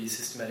people would be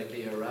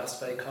systematically harassed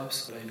by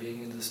cops by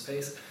being in the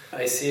space.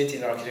 I see it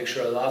in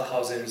architecture a lot,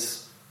 how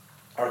there's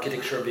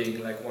architecture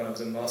being like one of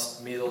the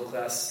most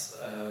middle-class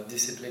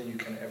discipline you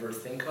can ever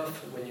think of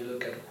when you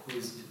look at who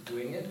is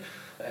doing it,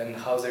 and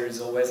how there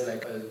is always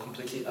like a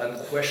completely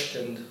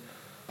unquestioned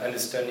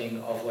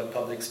understanding of what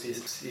public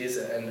space is,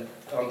 and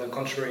on the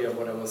contrary of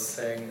what I was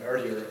saying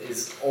earlier,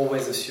 is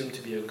always assumed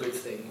to be a good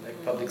thing.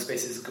 Like public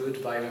space is good,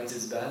 violence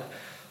is bad.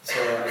 So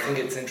I think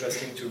it's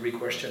interesting to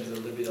re-question a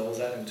little bit all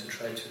that and to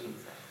try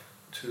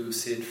to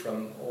see it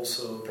from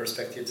also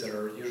perspectives that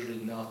are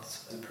usually not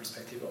the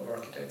perspective of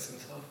architects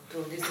themselves.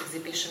 Through this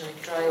exhibition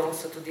we try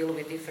also to deal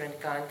with different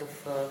kind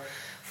of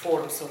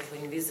forms of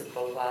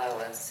invisible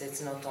violence.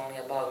 It's not only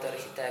about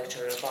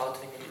architecture, about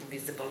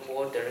invisible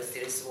borders.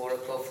 There is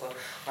work of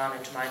Lana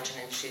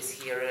Jumanjian, and she's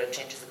here,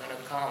 change is going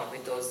to come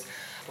with those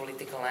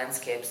political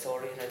landscapes,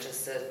 or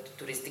just a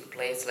touristic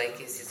place like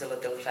Isola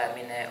del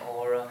Femmine,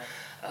 or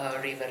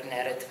River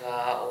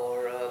Neretva,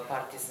 or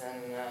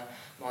Partisan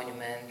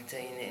monument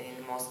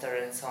in Mostar,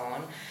 and so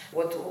on.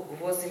 What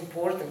was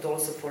important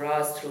also for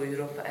us through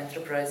Europa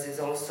Enterprise is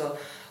also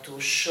to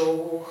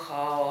show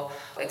how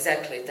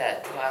exactly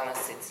that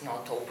violence is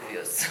not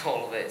obvious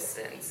always,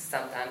 and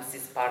sometimes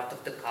it's part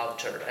of the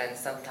culture, and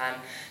sometimes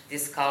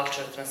this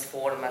culture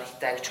transforms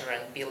architecture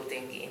and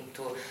building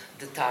into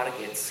the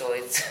target. So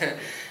it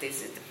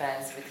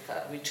depends with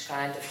which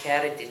kind of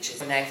heritage is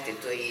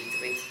connected to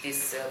it, with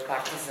this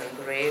partisan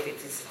grave, it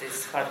is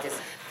this partisan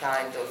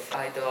kind of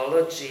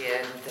ideology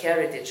and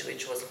heritage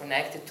which was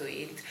connected to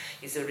it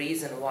is the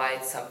reason why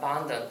it's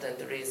abandoned, and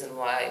the reason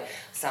why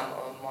some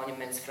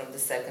monuments from the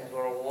Second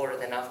World War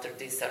then after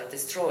this are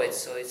destroyed.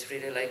 So it's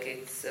really like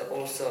it's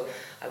also,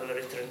 I will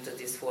return to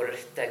this war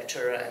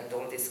architecture and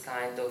all this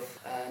kind of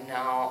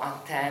now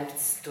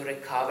attempts to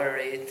recover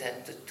it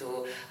and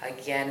to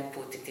again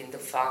put it into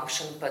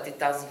function, but it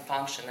doesn't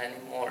function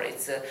anymore.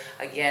 It's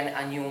again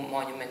a new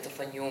monument of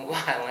a new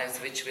violence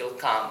which will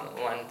come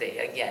one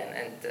day again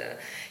and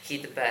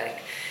hit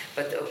back.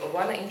 But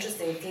one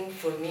interesting thing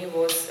for me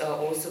was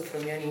also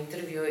from your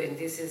interview, and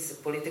this is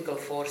political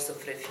force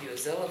of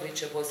refusal,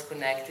 which was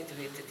connected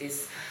with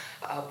this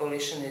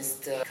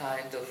abolitionist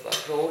kind of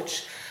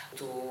approach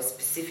to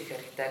specific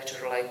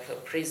architecture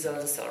like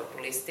prisons or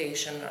police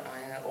station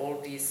and all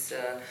these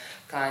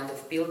kind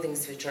of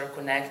buildings which are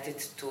connected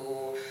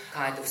to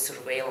kind of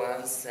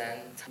surveillance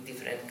and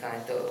different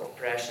kind of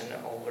oppression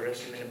over a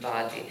human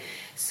body.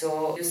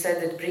 So you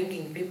said that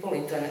bringing people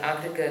into an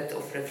aggregate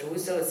of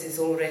refusals is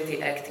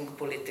already acting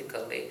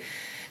politically.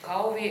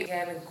 How we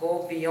can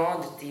go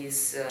beyond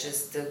this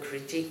just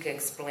critique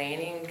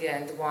explaining,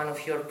 and one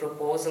of your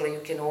proposal,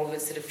 you can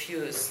always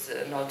refuse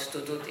not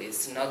to do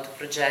this, not to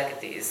project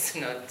this,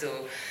 not to...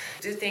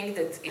 Do you think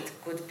that it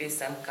could be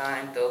some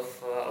kind of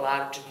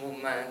large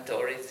movement,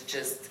 or it's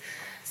just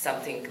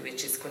something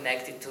which is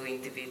connected to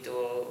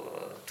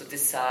individual to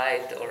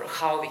decide, or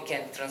how we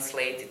can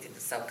translate it into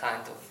some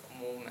kind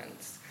of movement,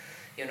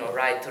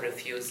 right to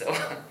refusal?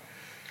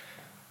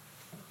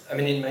 I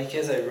mean, in my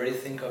case, I really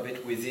think of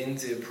it within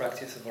the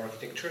practice of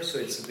architecture, so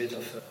it's a bit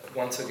of,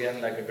 once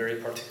again, like a very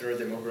particular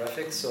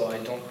demographic, so I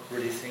don't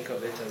really think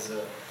of it as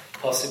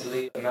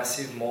possibly a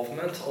massive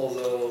movement,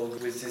 although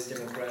with this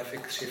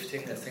demographic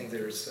shifting, I think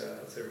there's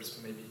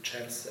maybe a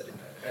chance that,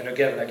 and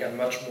again, like I'm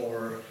much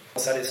more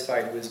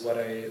satisfied with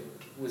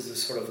with the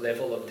sort of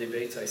level of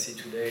debates I see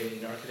today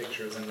in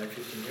architecture than like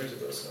 15 years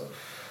ago, so.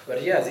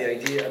 But yeah, the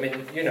idea, I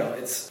mean,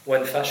 it's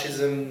when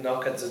fascism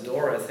knock at the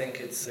door, I think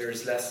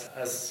there's less,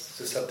 as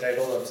the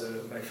subtitle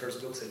of my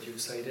first book that you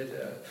cited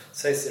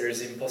says, there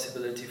is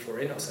impossibility for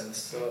innocence.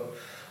 So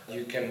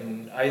you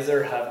can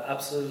either have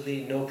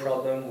absolutely no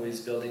problem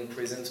with building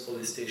prisons,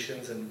 police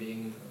stations, and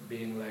being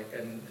like,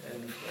 and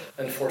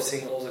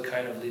enforcing all the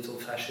kind of little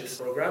fascist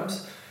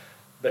programs.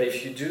 But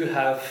if you do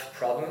have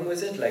problem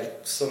with it,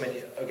 like so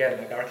many, again,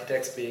 like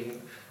architects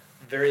being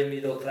very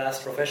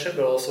middle-class profession,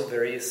 but also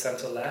very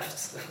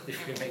center-left,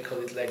 if we may call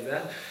it like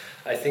that.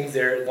 I think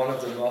they're one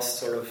of the most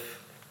sort of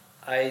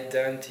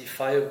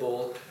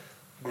identifiable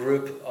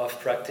group of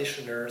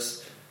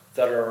practitioners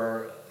that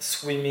are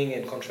swimming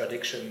in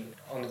contradiction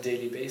on a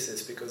daily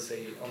basis, because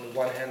they, on the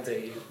one hand,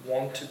 they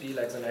want to be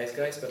like the nice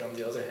guys, but on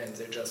the other hand,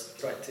 they just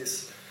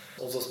practice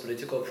all those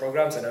political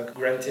programs. And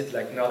granted,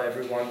 like not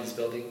everyone is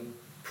building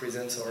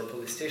prisons or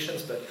police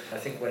stations, but I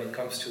think when it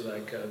comes to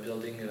like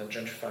building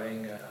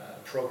gentrifying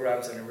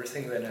programs and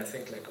everything, then I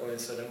think like all of a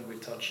sudden we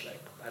touch like,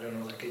 I don't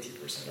know, like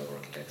 80% of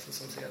architects or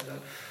something like that.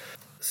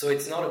 So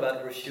it's not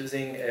about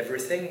refusing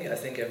everything. I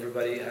think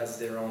everybody has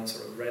their own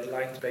sort of red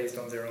lines based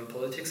on their own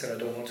politics, and I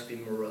don't want to be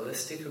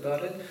moralistic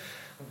about it.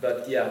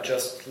 But yeah,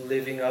 just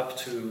living up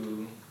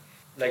to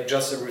like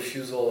just a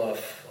refusal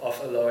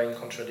of allowing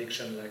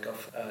contradiction, like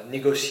of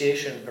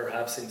negotiation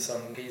perhaps in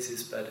some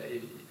cases, but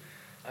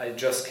I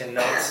just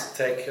cannot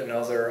take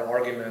another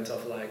argument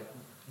of like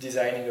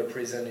designing a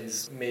prison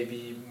is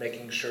maybe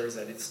making sure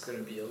that it's going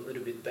to be a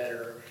little bit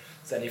better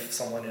than if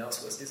someone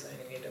else was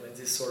designing it. I mean,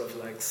 this sort of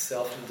like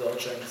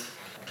self-indulgent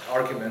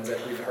argument that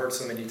we've heard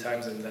so many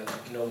times and that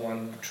no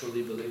one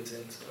truly believes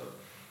in. So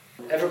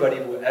everybody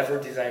who ever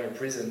designed a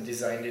prison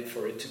designed it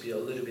for it to be a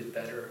little bit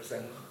better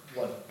than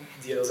what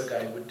the other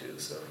guy would do.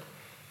 So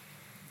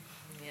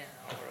yeah,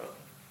 or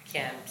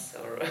camps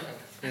or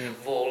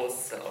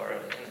walls, or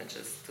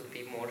just to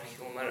be more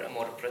human,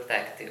 more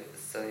protective.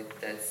 So in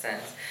that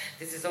sense,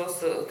 this is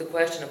also the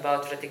question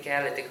about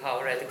radicality,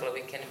 how radical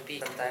we can be.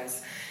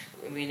 Sometimes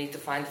we need to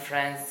find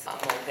friends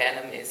among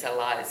enemies,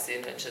 allies,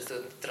 just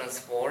to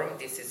transform.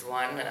 This is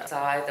one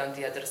side. On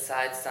the other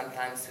side,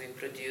 sometimes we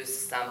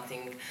produce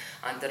something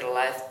under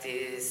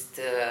leftist,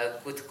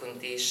 good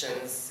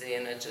conditions,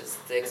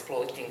 just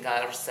exploiting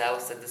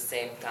ourselves at the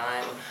same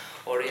time,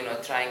 or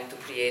trying to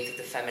create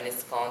the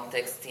feminist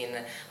context in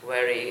a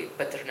very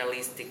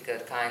paternalistic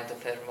kind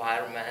of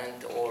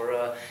environment,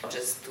 or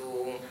just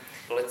to.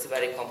 Well, it's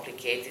very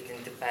complicated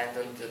and depends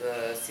on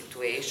the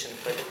situation,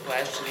 but the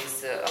question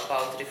is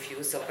about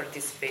refusal. I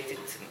participated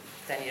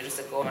 10 years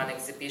ago in an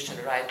exhibition,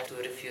 Right to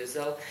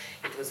Refusal.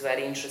 It was a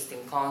very interesting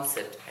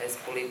concept as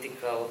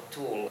political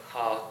tool,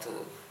 how to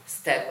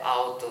step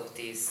out of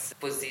this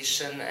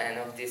position and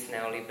of this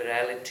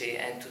neoliberality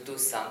and to do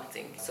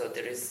something. So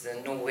there is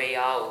no way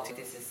out.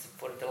 This is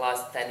for the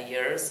last 10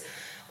 years.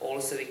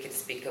 Also, we can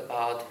speak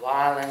about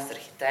violence,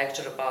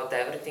 architecture, about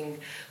everything,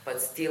 but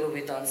still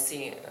we don't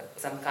see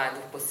some kind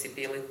of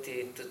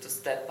possibility to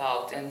step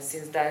out. And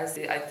since then,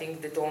 I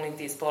think that only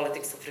this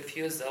politics of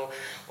refusal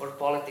or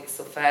politics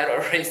of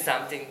error is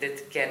something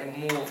that can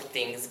move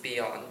things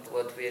beyond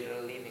what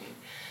we're living.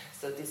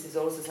 So this is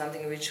also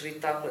something which we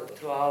tackled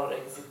through our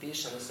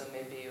exhibition. So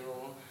maybe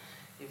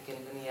you can,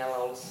 Danijela,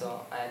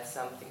 also add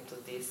something to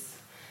this,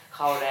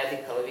 how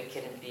radical we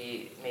can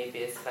be,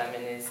 maybe as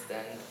feminists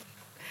and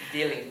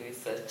dealing with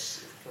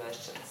such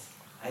questions.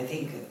 I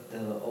think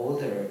the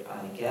older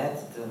I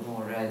get, the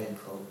more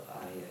radical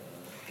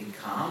I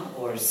become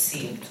or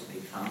seem to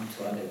become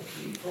to other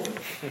people.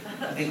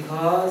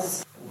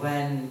 Because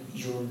when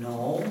you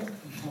know,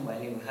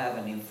 when you have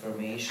an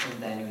information,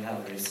 then you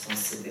have a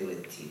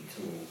responsibility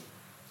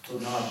to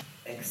not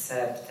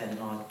accept and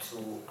not to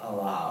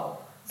allow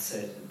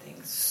certain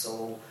things.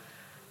 So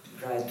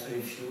right to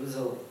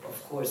refusal,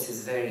 of course,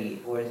 is very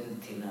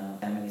important in a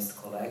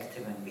feminist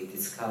collective, and we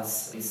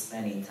discuss this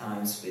many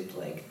times with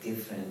like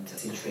different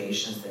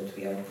situations that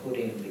we are put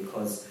in,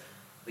 because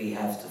we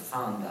have to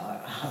fund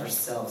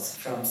ourselves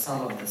from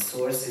some of the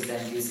sources,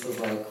 and this was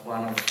like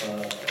one of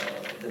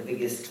the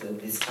biggest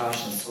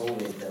discussions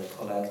always the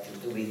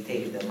collective. Do we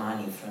take the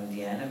money from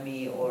the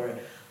enemy, or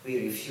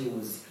we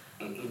refuse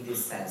in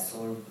this sense,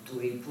 or do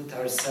we put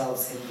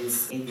ourselves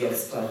in the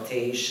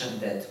exploitation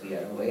that we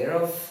are aware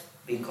of,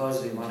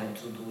 because we wanted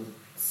to do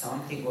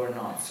something or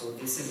not. So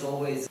this is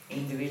always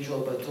individual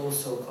but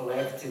also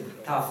collective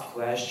tough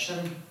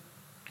question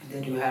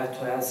that you have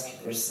to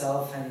ask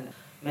yourself. And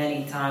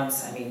many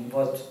times, I mean,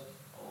 what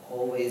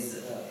always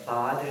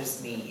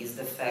bothers me is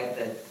the fact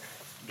that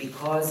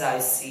because I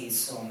see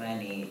so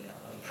many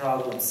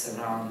problems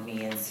around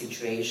me and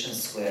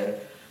situations where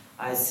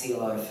I see a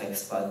lot of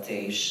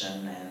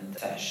exploitation and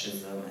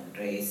fascism and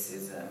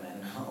racism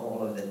and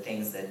all of the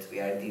things that we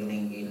are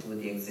dealing in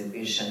with the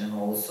exhibition, and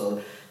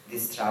also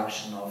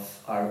destruction of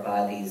our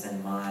bodies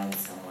and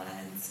minds and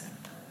lands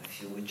and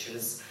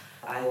futures.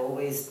 I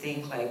always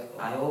think like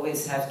I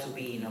always have to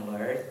be in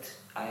alert.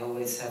 I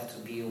always have to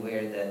be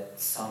aware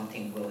that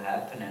something will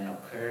happen and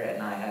occur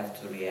and I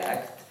have to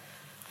react.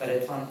 But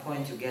at one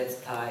point you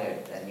get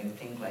tired and you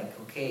think like,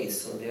 okay,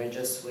 so they're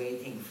just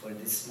waiting for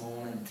this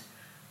moment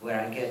where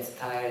I get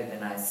tired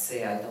and I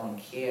say I don't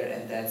care,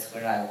 and that's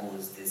where I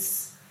lose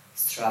this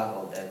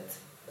struggle that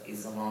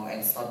is along,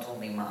 and it's not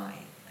only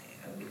mine,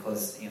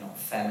 because,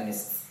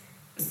 feminist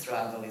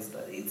struggle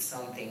it's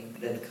something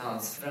that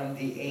comes from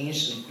the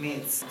ancient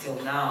myths till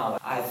now.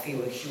 I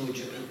feel a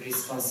huge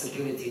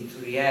responsibility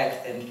to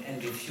react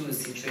and refuse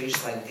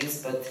situations like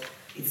this, but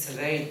it's a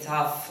very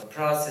tough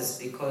process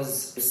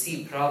because you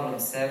see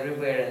problems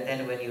everywhere, and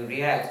then when you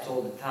react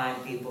all the time,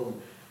 people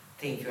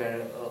think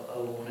you're a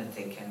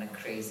lunatic and a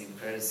crazy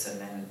person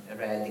and a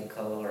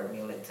radical or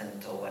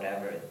militant or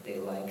whatever they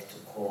like to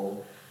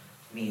call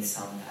me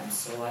sometimes.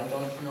 So I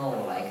don't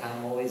know,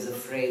 I'm always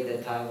afraid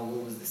that I will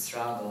lose the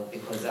struggle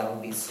because I will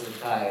be so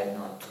tired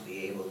not to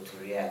be able to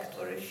react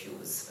or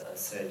refuse a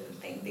certain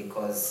thing,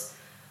 because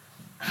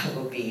I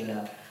will be in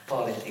a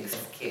politics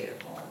of care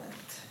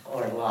moment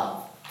or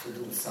love to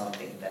do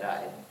something that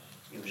I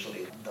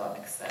usually don't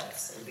accept.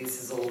 So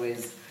this is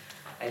always,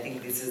 I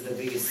think this is the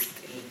biggest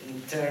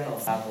internal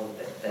struggle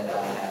that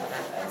I have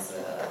as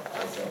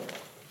a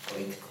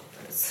political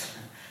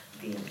person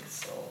being.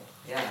 So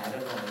yeah, I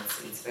don't know,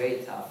 it's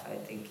very tough. I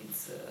think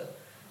it's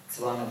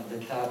one of the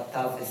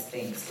toughest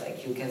things.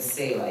 Like you can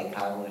say like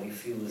I will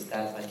refuse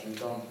that, but you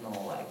don't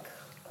know like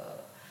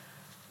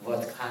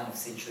what kind of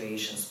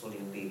situations will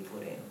you be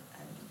put in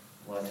and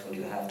what will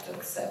you have to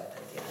accept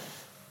at the end.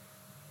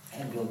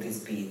 And will this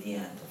be the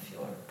end of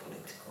your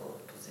political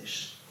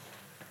position?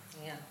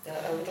 Yeah,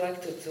 I would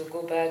like to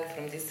go back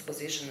from this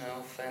position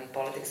of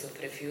politics of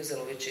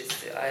refusal, which is,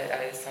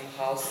 I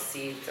somehow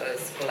see it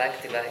as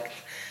collective act,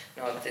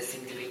 not as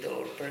individual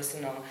or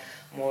personal,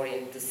 more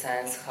in the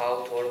sense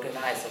how to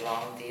organize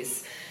along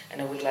this.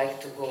 And I would like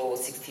to go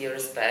 60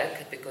 years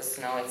back, because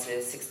now it's the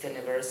 60th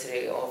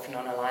anniversary of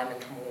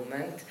non-alignment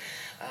movement,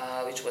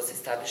 which was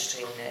established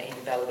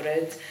in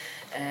Belgrade.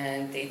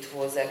 And it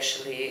was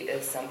actually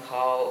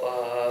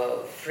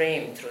somehow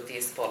framed through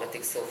this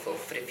politics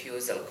of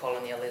refusal,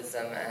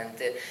 colonialism, and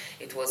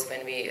it was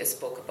when we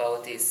spoke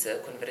about this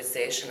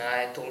conversation,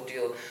 I told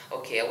you,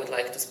 okay, I would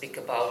like to speak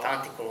about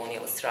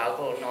anti-colonial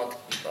struggle, not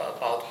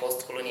about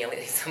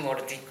post-colonialism or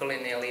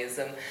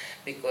decolonialism,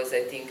 because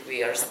I think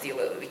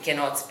we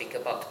cannot speak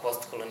about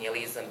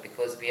post-colonialism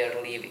because we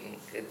are living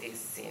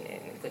this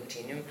in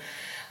continuum.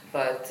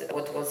 But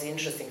what was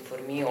interesting for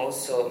me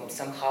also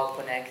somehow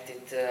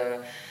connected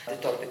the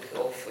topic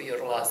of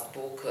your last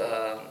book,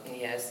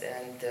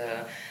 and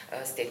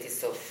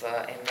status of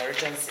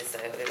emergencies.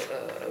 I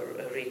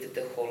will read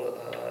the whole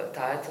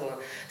title.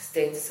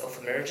 Status of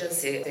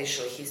Emergency,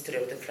 Spatial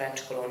History of the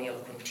French Colonial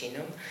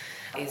Continuum,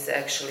 is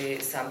actually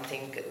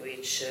something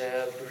which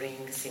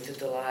brings into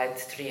the light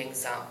three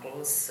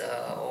examples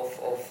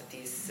of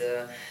these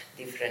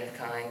different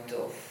kind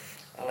of,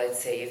 let's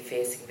say,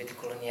 facing with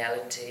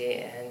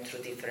coloniality and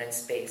through different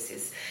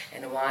spaces.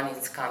 And one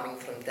is coming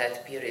from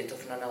that period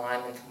of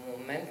non-alignment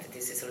movement.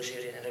 This is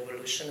Algerian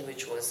Revolution,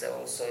 which was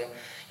also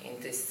in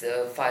this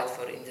fight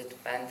for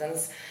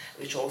independence,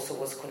 which also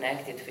was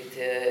connected with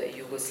the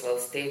Yugoslav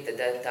state at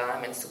that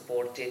time and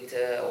supported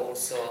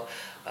also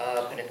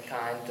different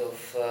kind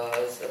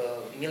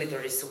of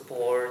military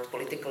support,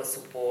 political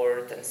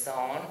support, and so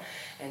on.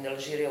 And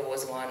Algeria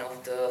was one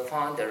of the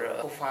co-founder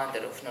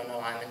of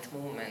non-alignment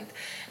movement.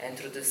 And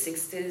through the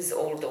 60s,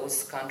 all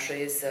those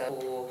countries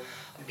who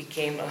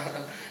became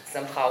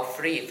somehow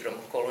free from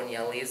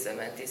colonialism,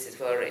 and this is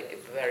very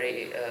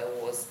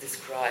was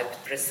described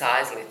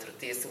precisely through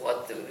this,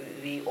 what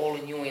we all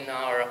knew in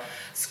our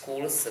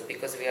schools,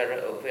 because we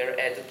are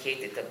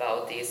educated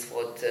about this,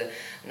 what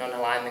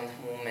non-alignment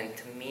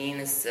movement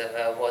means,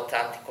 what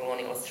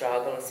anti-colonial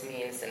struggles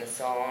means, and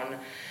so on.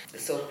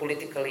 So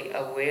politically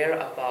aware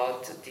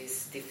about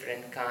these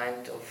different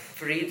kind of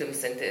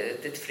freedoms, and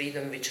that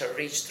freedom which are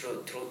reached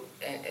through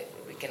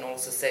we can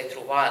also say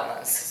through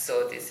violence.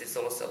 So this is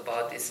also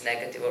about this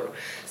negative or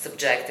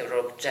subjective or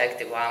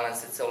objective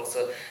violence. It's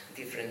also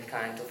different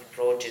kind of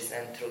approaches,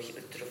 and through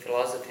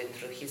philosophy and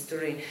through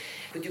history.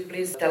 Could you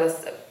please tell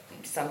us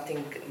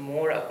something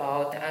more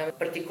about? I'm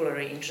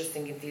particularly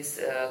interested in this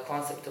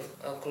concept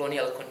of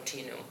colonial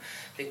continuum,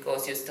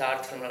 because you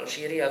start from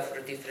Algeria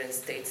for different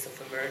states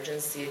of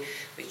emergency,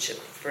 which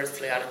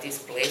firstly are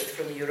displaced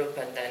from Europe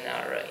and then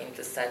are in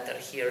the center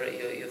here.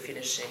 You're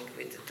finishing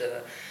with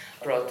the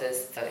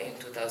protest in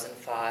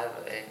 2005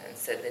 and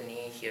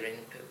Saint-Denis here in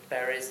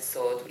Paris.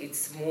 So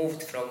it's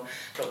moved from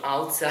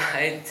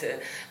outside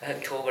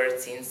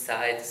towards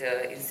inside.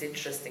 It's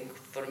interesting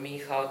for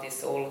me how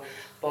this whole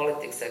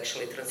politics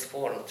actually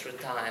transformed through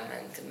time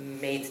and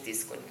made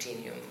this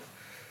continuum.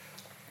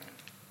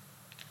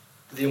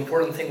 The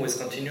important thing with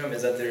continuum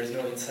is that there is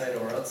no inside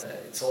or outside.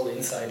 It's all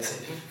inside,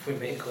 if we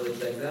may call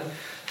it like that.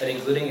 And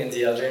including in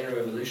the Algerian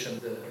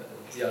Revolution,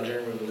 the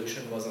Algerian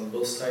Revolution was on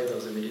both sides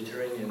of the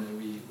Mediterranean.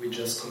 We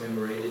just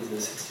commemorated the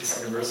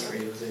 60th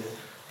anniversary of the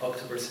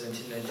October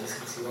 17,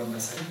 1961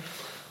 massacre.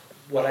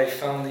 What I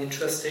found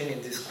interesting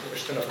in this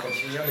question of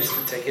continuum is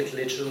to take it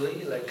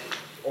literally, like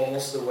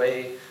almost the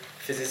way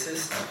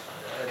physicists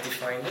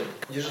defined it.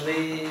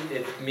 Usually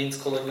it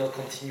means colonial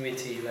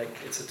continuity, like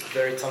it's a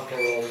very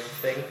temporal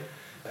thing.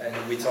 And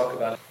we talk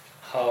about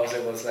how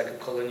there was like a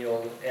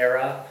colonial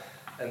era,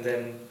 and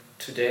then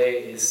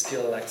today is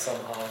still like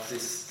somehow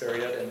this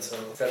period, and so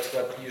that's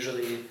what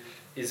usually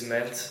is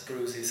meant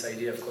through this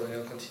idea of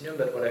colonial continuum.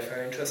 But what I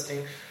find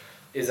interesting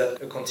is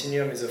that a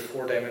continuum is a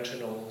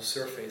four-dimensional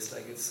surface,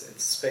 like it's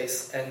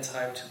space and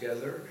time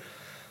together,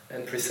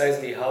 and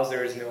precisely how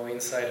there is no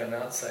inside and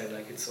outside,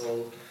 like it's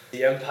all,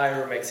 the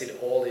empire makes it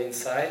all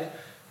inside,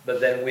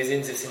 but then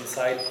within this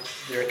inside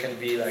there can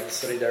be like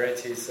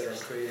solidarities that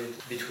are created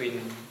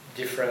between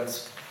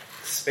different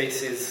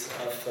spaces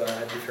of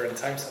different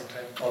times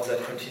sometimes of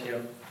that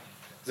continuum.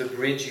 The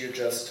bridge you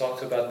just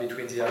talked about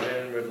between the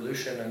Algerian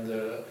Revolution and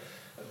the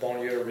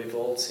banlieue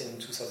revolts in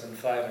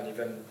 2005, and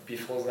even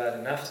before that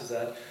and after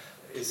that,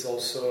 is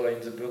also in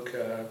the book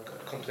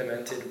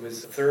complemented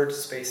with a third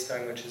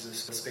space-time, which is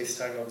the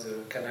space-time of the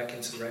Kanak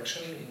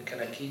insurrection in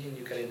Kanaki in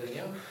New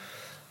Caledonia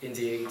in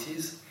the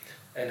 80s,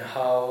 and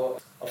how,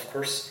 of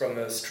course, from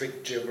a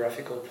strict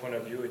geographical point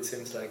of view, it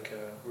seems like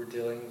we're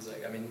dealing with,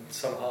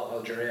 somehow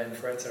Algeria and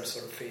France are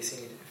sort of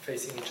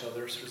facing each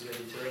other through the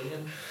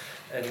Mediterranean.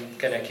 And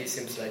Kanaki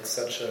seems like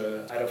such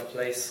a out of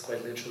place,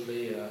 quite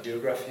literally,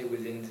 geography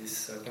within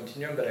this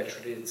continuum. But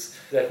actually,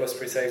 that was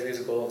precisely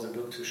the goal of the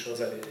book, to show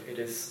that it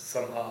is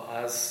somehow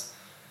as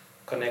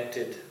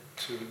connected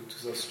to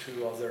those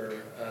two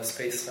other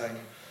space-time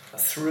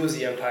through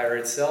the empire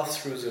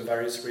itself, through the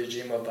various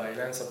regime of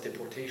violence, of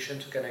deportation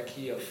to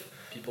Kanaki, of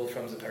people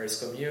from the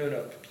Paris Commune,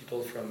 of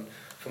people from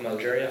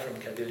Algeria, from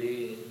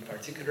Kabylie in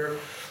particular,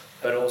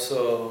 but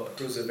also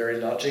through the very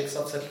logics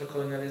of settler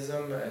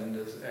colonialism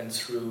and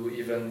through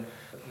even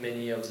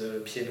many of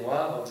the pieds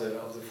noirs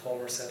of the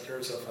former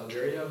settlers of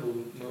Algeria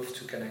who moved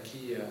to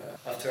Kanaki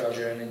after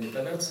Algerian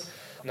independence.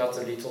 Not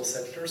the little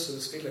settlers, so to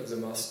speak, like the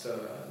most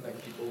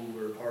people who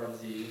were part of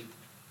the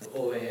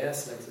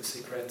OAS, like the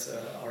secret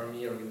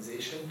army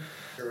organization,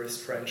 terrorist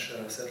French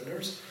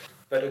settlers.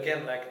 But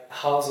again,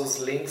 how those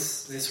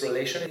links, this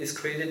relation is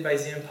created by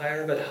the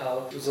empire, but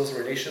how those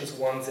relations,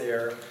 once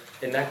they're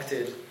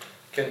enacted,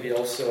 can be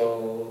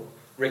also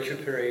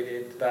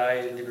recuperated by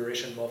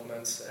liberation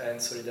movements and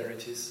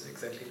solidarities,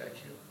 exactly like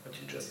what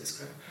you just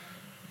described.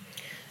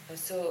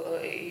 So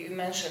you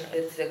mentioned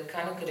that the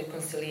Kanak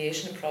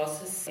reconciliation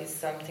process is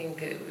something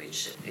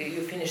which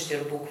you finished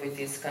your book with,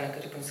 this Kanak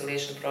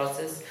reconciliation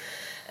process,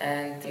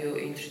 and you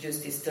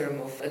introduced this term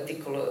of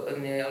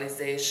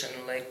decolonialization,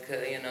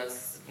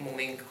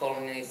 moving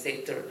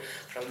colonizer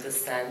from the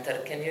center.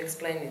 Can you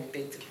explain a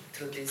bit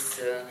through this?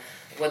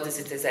 What does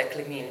it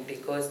exactly mean?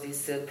 Because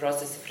this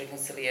process of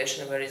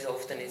reconciliation very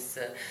often is,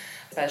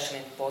 especially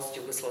in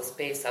post-Yugoslav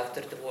space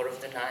after the War of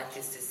the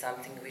 90s, is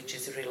something which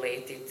is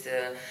related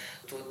to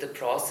the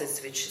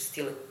process which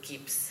still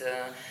keeps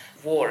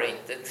warring.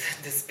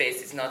 The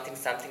space is not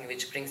something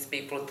which brings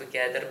people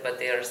together, but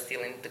they are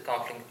still in the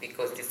conflict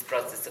because this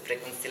process of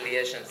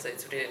reconciliation. So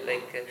it's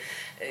really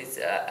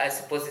I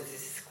suppose it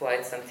is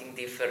quite something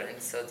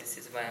different. So this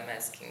is why I'm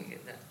asking you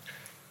that.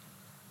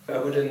 I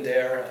wouldn't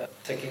dare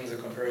taking the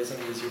comparison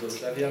with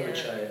Yugoslavia,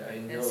 which I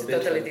know it's a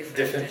bit, totally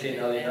definitely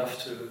not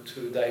enough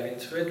to dive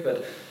into it,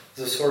 but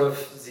the sort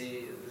of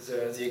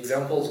the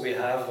examples we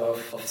have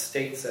of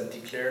states that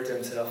declare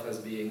themselves as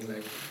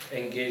being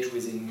engaged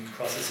within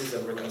processes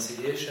of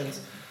reconciliations,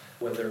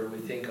 whether we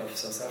think of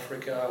South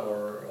Africa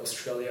or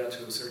Australia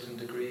to a certain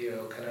degree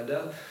or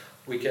Canada,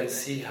 we can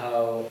see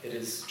how it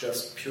is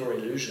just pure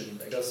illusion.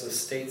 Just a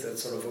state that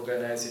sort of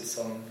organizes its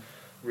own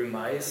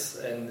remise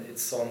and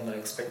its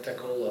own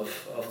spectacle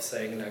of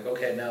saying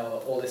okay,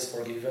 now all is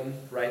forgiven,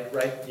 right,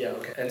 yeah,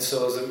 okay. And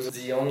so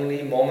the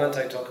only moment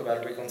I talk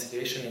about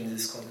reconciliation in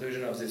this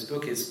conclusion of this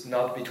book is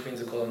not between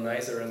the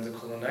colonizer and the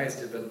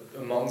colonized, but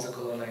among the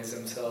colonized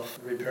themselves,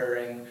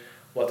 repairing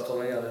what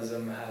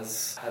colonialism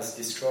has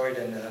destroyed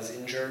and has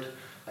injured,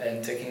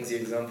 and taking the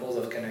examples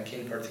of Kanaki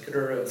in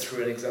particular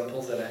through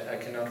examples that I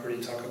cannot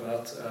really talk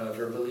about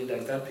verbally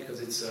like that,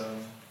 because it's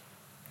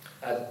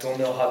I don't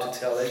know how to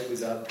tell it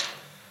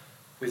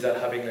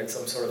without having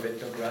some sort of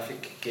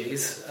ethnographic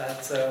gaze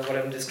at what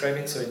I'm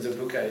describing. So in the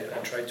book I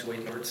try to weigh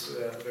words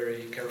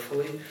very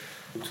carefully,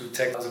 to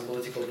take the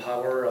political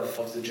power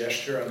of the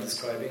gesture I'm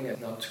describing and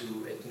not to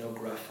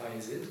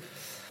ethnographize it.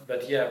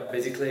 But yeah,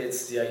 basically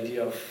it's the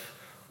idea of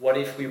what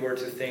if we were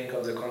to think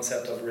of the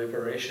concept of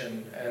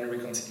reparation and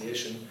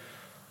reconciliation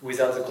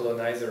without the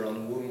colonizer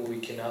on whom we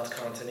cannot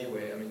count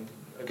anyway. I mean,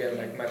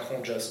 again,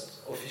 Macron just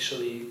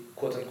officially,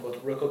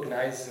 quote-unquote,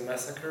 recognized the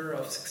massacre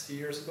of 60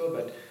 years ago,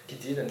 but he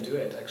didn't do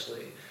it,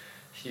 actually.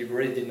 He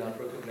really did not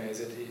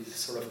recognize it. He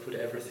sort of put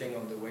everything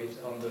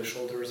on the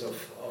shoulders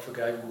of a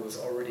guy who was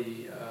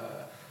already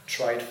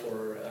tried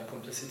for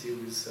complicity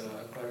with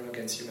crime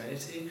against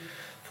humanity,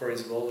 for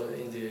his role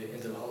in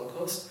the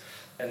Holocaust.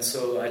 And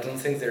so I don't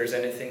think there's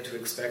anything to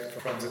expect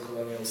from the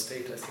colonial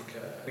state. I think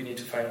we need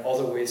to find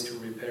other ways to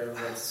repair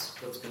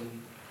what's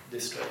been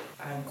destroyed.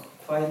 I'm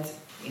quite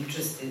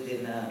interested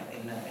in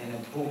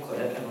a book,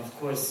 and of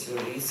course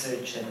your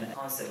research and the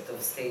concept of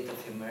state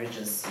of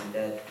emergency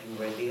that you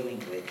were dealing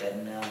with.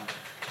 And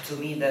to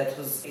me it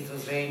was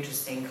very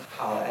interesting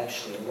how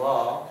actually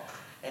law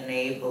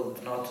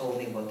enabled not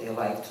only what they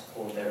like to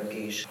call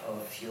derogation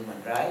of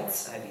human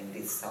rights. I mean,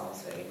 this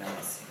sounds very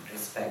nice in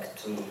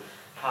respect to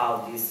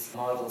how these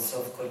models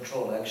of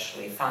control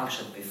actually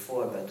functioned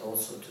before, but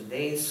also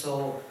today.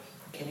 So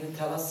can you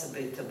tell us a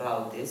bit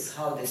about this,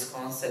 how this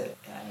concept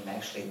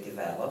actually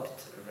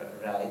developed,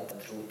 right,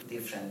 through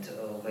different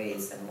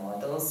ways and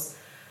models,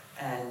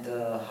 and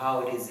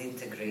how it is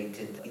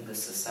integrated in the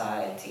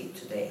society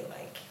today?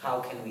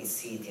 How can we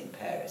see it in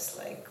Paris?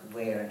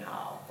 Where and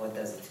how? What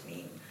does it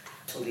mean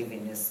to live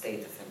in a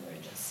state of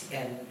emergency?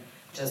 And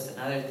just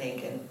another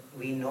thing, and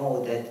we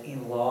know that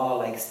in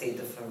law, state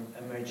of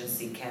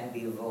emergency can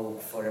be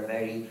evoked for a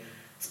very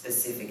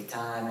specific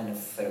time and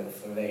for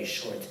a very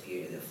short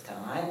period of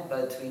time,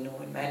 but we know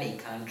in many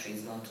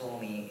countries, not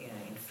only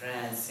in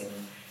France, in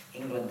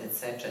England,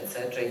 etc.,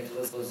 etc. It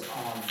was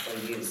on for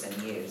years and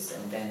years,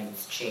 and then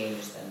it's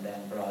changed and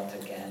then brought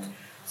again.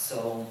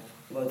 So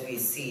what we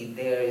see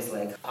there is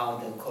like how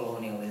the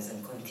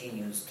colonialism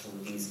continues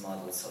through these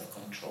models of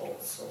control.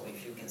 So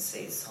if you can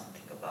say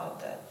something about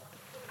that.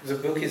 The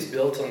book is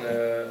built on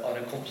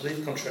a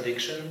complete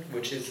contradiction,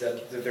 which is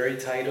that the very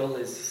title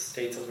is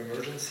State of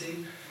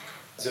Emergency.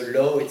 The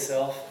law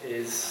itself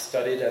is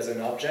studied as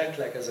an object,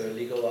 like as a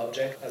legal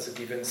object, as a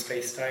given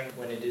space-time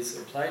when it is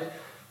applied.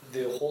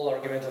 The whole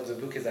argument of the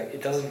book is like,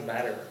 it doesn't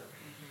matter.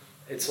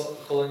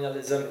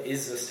 Colonialism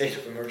is a state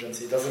of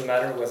emergency. It doesn't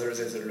matter whether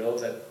there's a law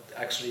that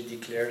actually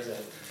declares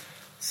that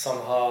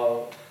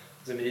somehow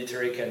the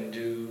military can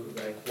do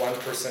like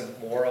 1%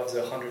 more of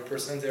the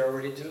 100% they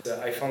already do.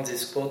 I found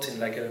this quote in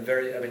like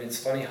it's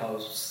funny how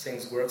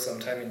things work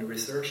sometimes in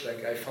research.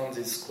 Like I found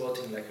this quote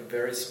in like a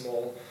very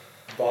small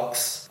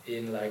box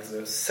in like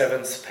the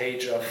 7th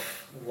page of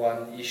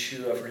one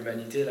issue of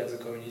L'Humanité, like the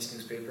communist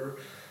newspaper,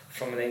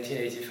 from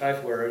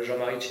 1985, where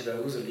Jean-Marie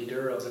Tjibaou, the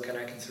leader of the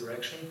Kanak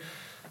insurrection,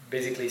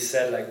 basically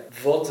said, like,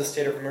 vote the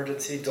state of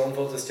emergency, don't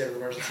vote the state of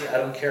emergency, I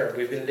don't care.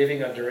 We've been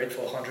living under it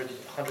for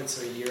hundreds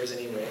of years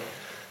anyway.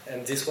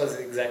 And this was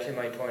exactly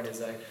my point,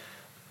 is like,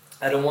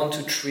 I don't want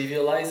to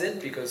trivialize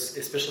it, because,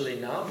 especially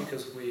now,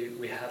 because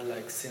we had,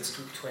 like, since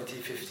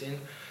 2015,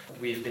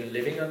 we've been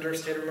living under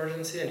state of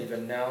emergency, and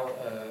even now,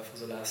 for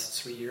the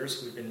last 3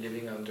 years, we've been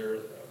living under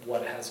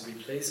what has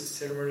replaced the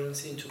state of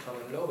emergency into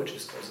common law, which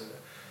is called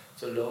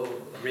the law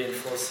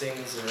reinforcing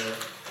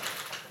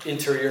the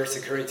interior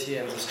security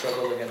and the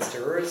struggle against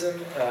terrorism,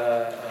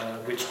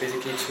 which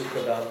basically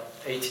took about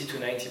 80 to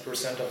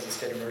 90% of the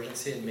state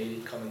emergency and made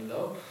it common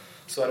law.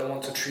 So I don't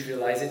want to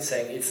trivialize it,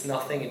 saying it's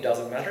nothing, it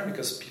doesn't matter,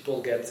 because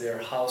people get their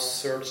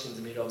house searched in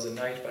the middle of the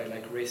night by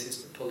like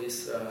racist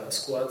police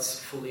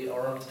squads, fully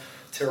armed,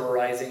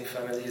 terrorizing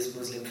families,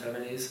 Muslim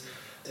families,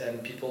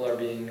 and people are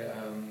being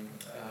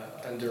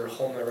under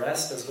home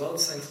arrest as well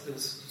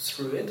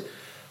through it.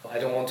 I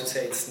don't want to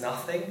say it's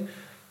nothing,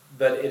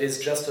 but it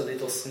is just a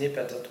little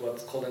snippet of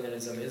what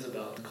colonialism is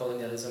about.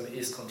 Colonialism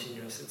is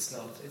continuous. It's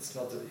not.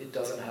 It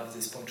doesn't have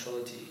this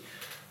punctuality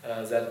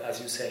that,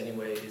 as you say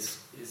anyway,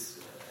 is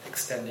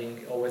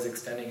extending, always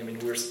extending. I mean,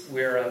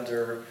 we're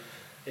under.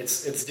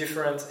 It's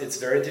different. It's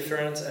very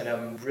different, and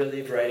I'm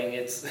really writing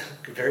it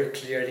very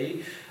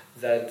clearly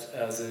that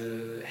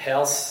the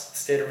health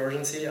state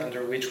emergency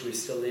under which we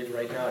still live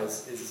right now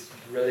is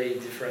really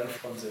different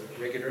from the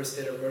regular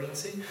state of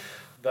emergency.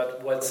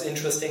 But what's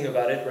interesting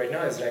about it right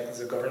now is like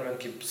the government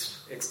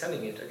keeps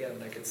extending it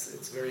again. Like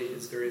it's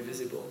very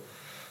visible.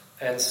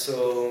 And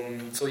so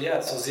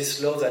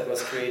this law that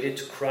was created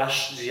to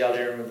crush the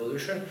Algerian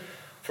Revolution,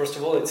 first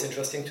of all, it's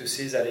interesting to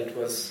see that it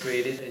was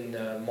created in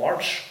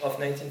March of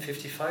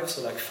 1955,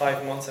 so like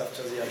 5 months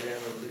after the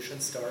Algerian Revolution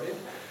started.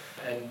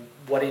 And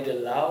what it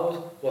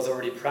allowed was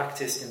already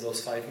practiced in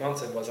those 5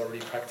 months and was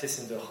already practiced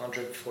in the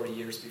 140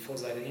 years before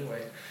that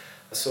anyway.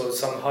 So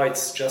somehow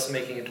it's just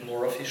making it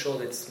more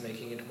official, it's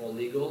making it more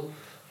legal,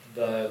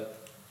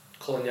 but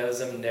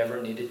colonialism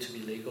never needed to be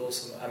legal.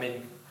 So I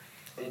mean,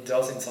 it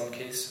does in some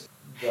cases,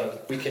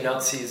 but we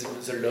cannot see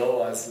the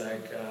law as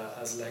like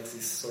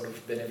this sort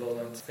of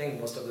benevolent thing.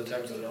 Most of the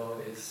time the law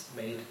is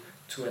made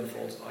to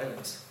enforce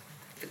violence.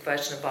 The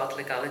question about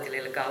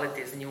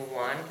legality is a new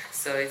one.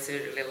 So it's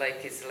really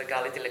like it's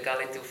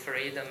legality of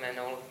freedom and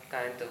all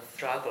kind of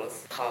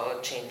struggles. How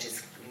change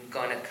is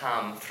gonna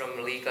come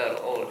from legal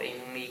or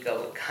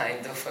illegal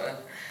kind of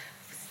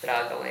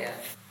struggle, yeah.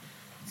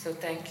 So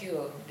thank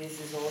you.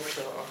 This is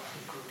also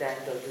a good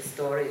end of the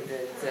story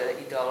that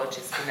ideology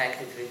is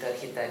connected with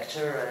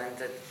architecture and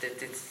that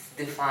it's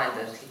defined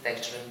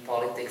architecture and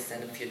politics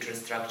and future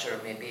structure.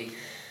 Maybe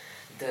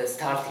the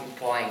starting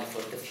point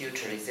for the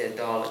future is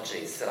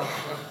ideology. So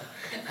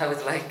I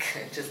would like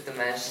just to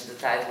mention the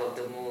title of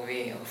the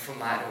movie of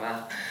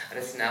Marva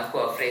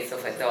Rasinaku, Afraid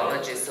of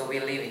Ideology. So we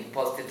live in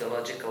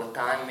post-ideological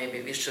time.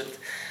 Maybe we should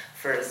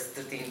first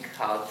think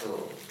how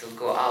to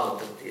go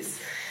out of this.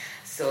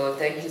 So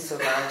thank you so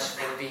much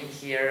for being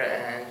here,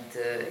 and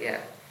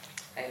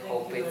I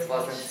hope it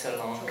wasn't so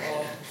long.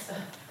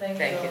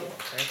 Thank you.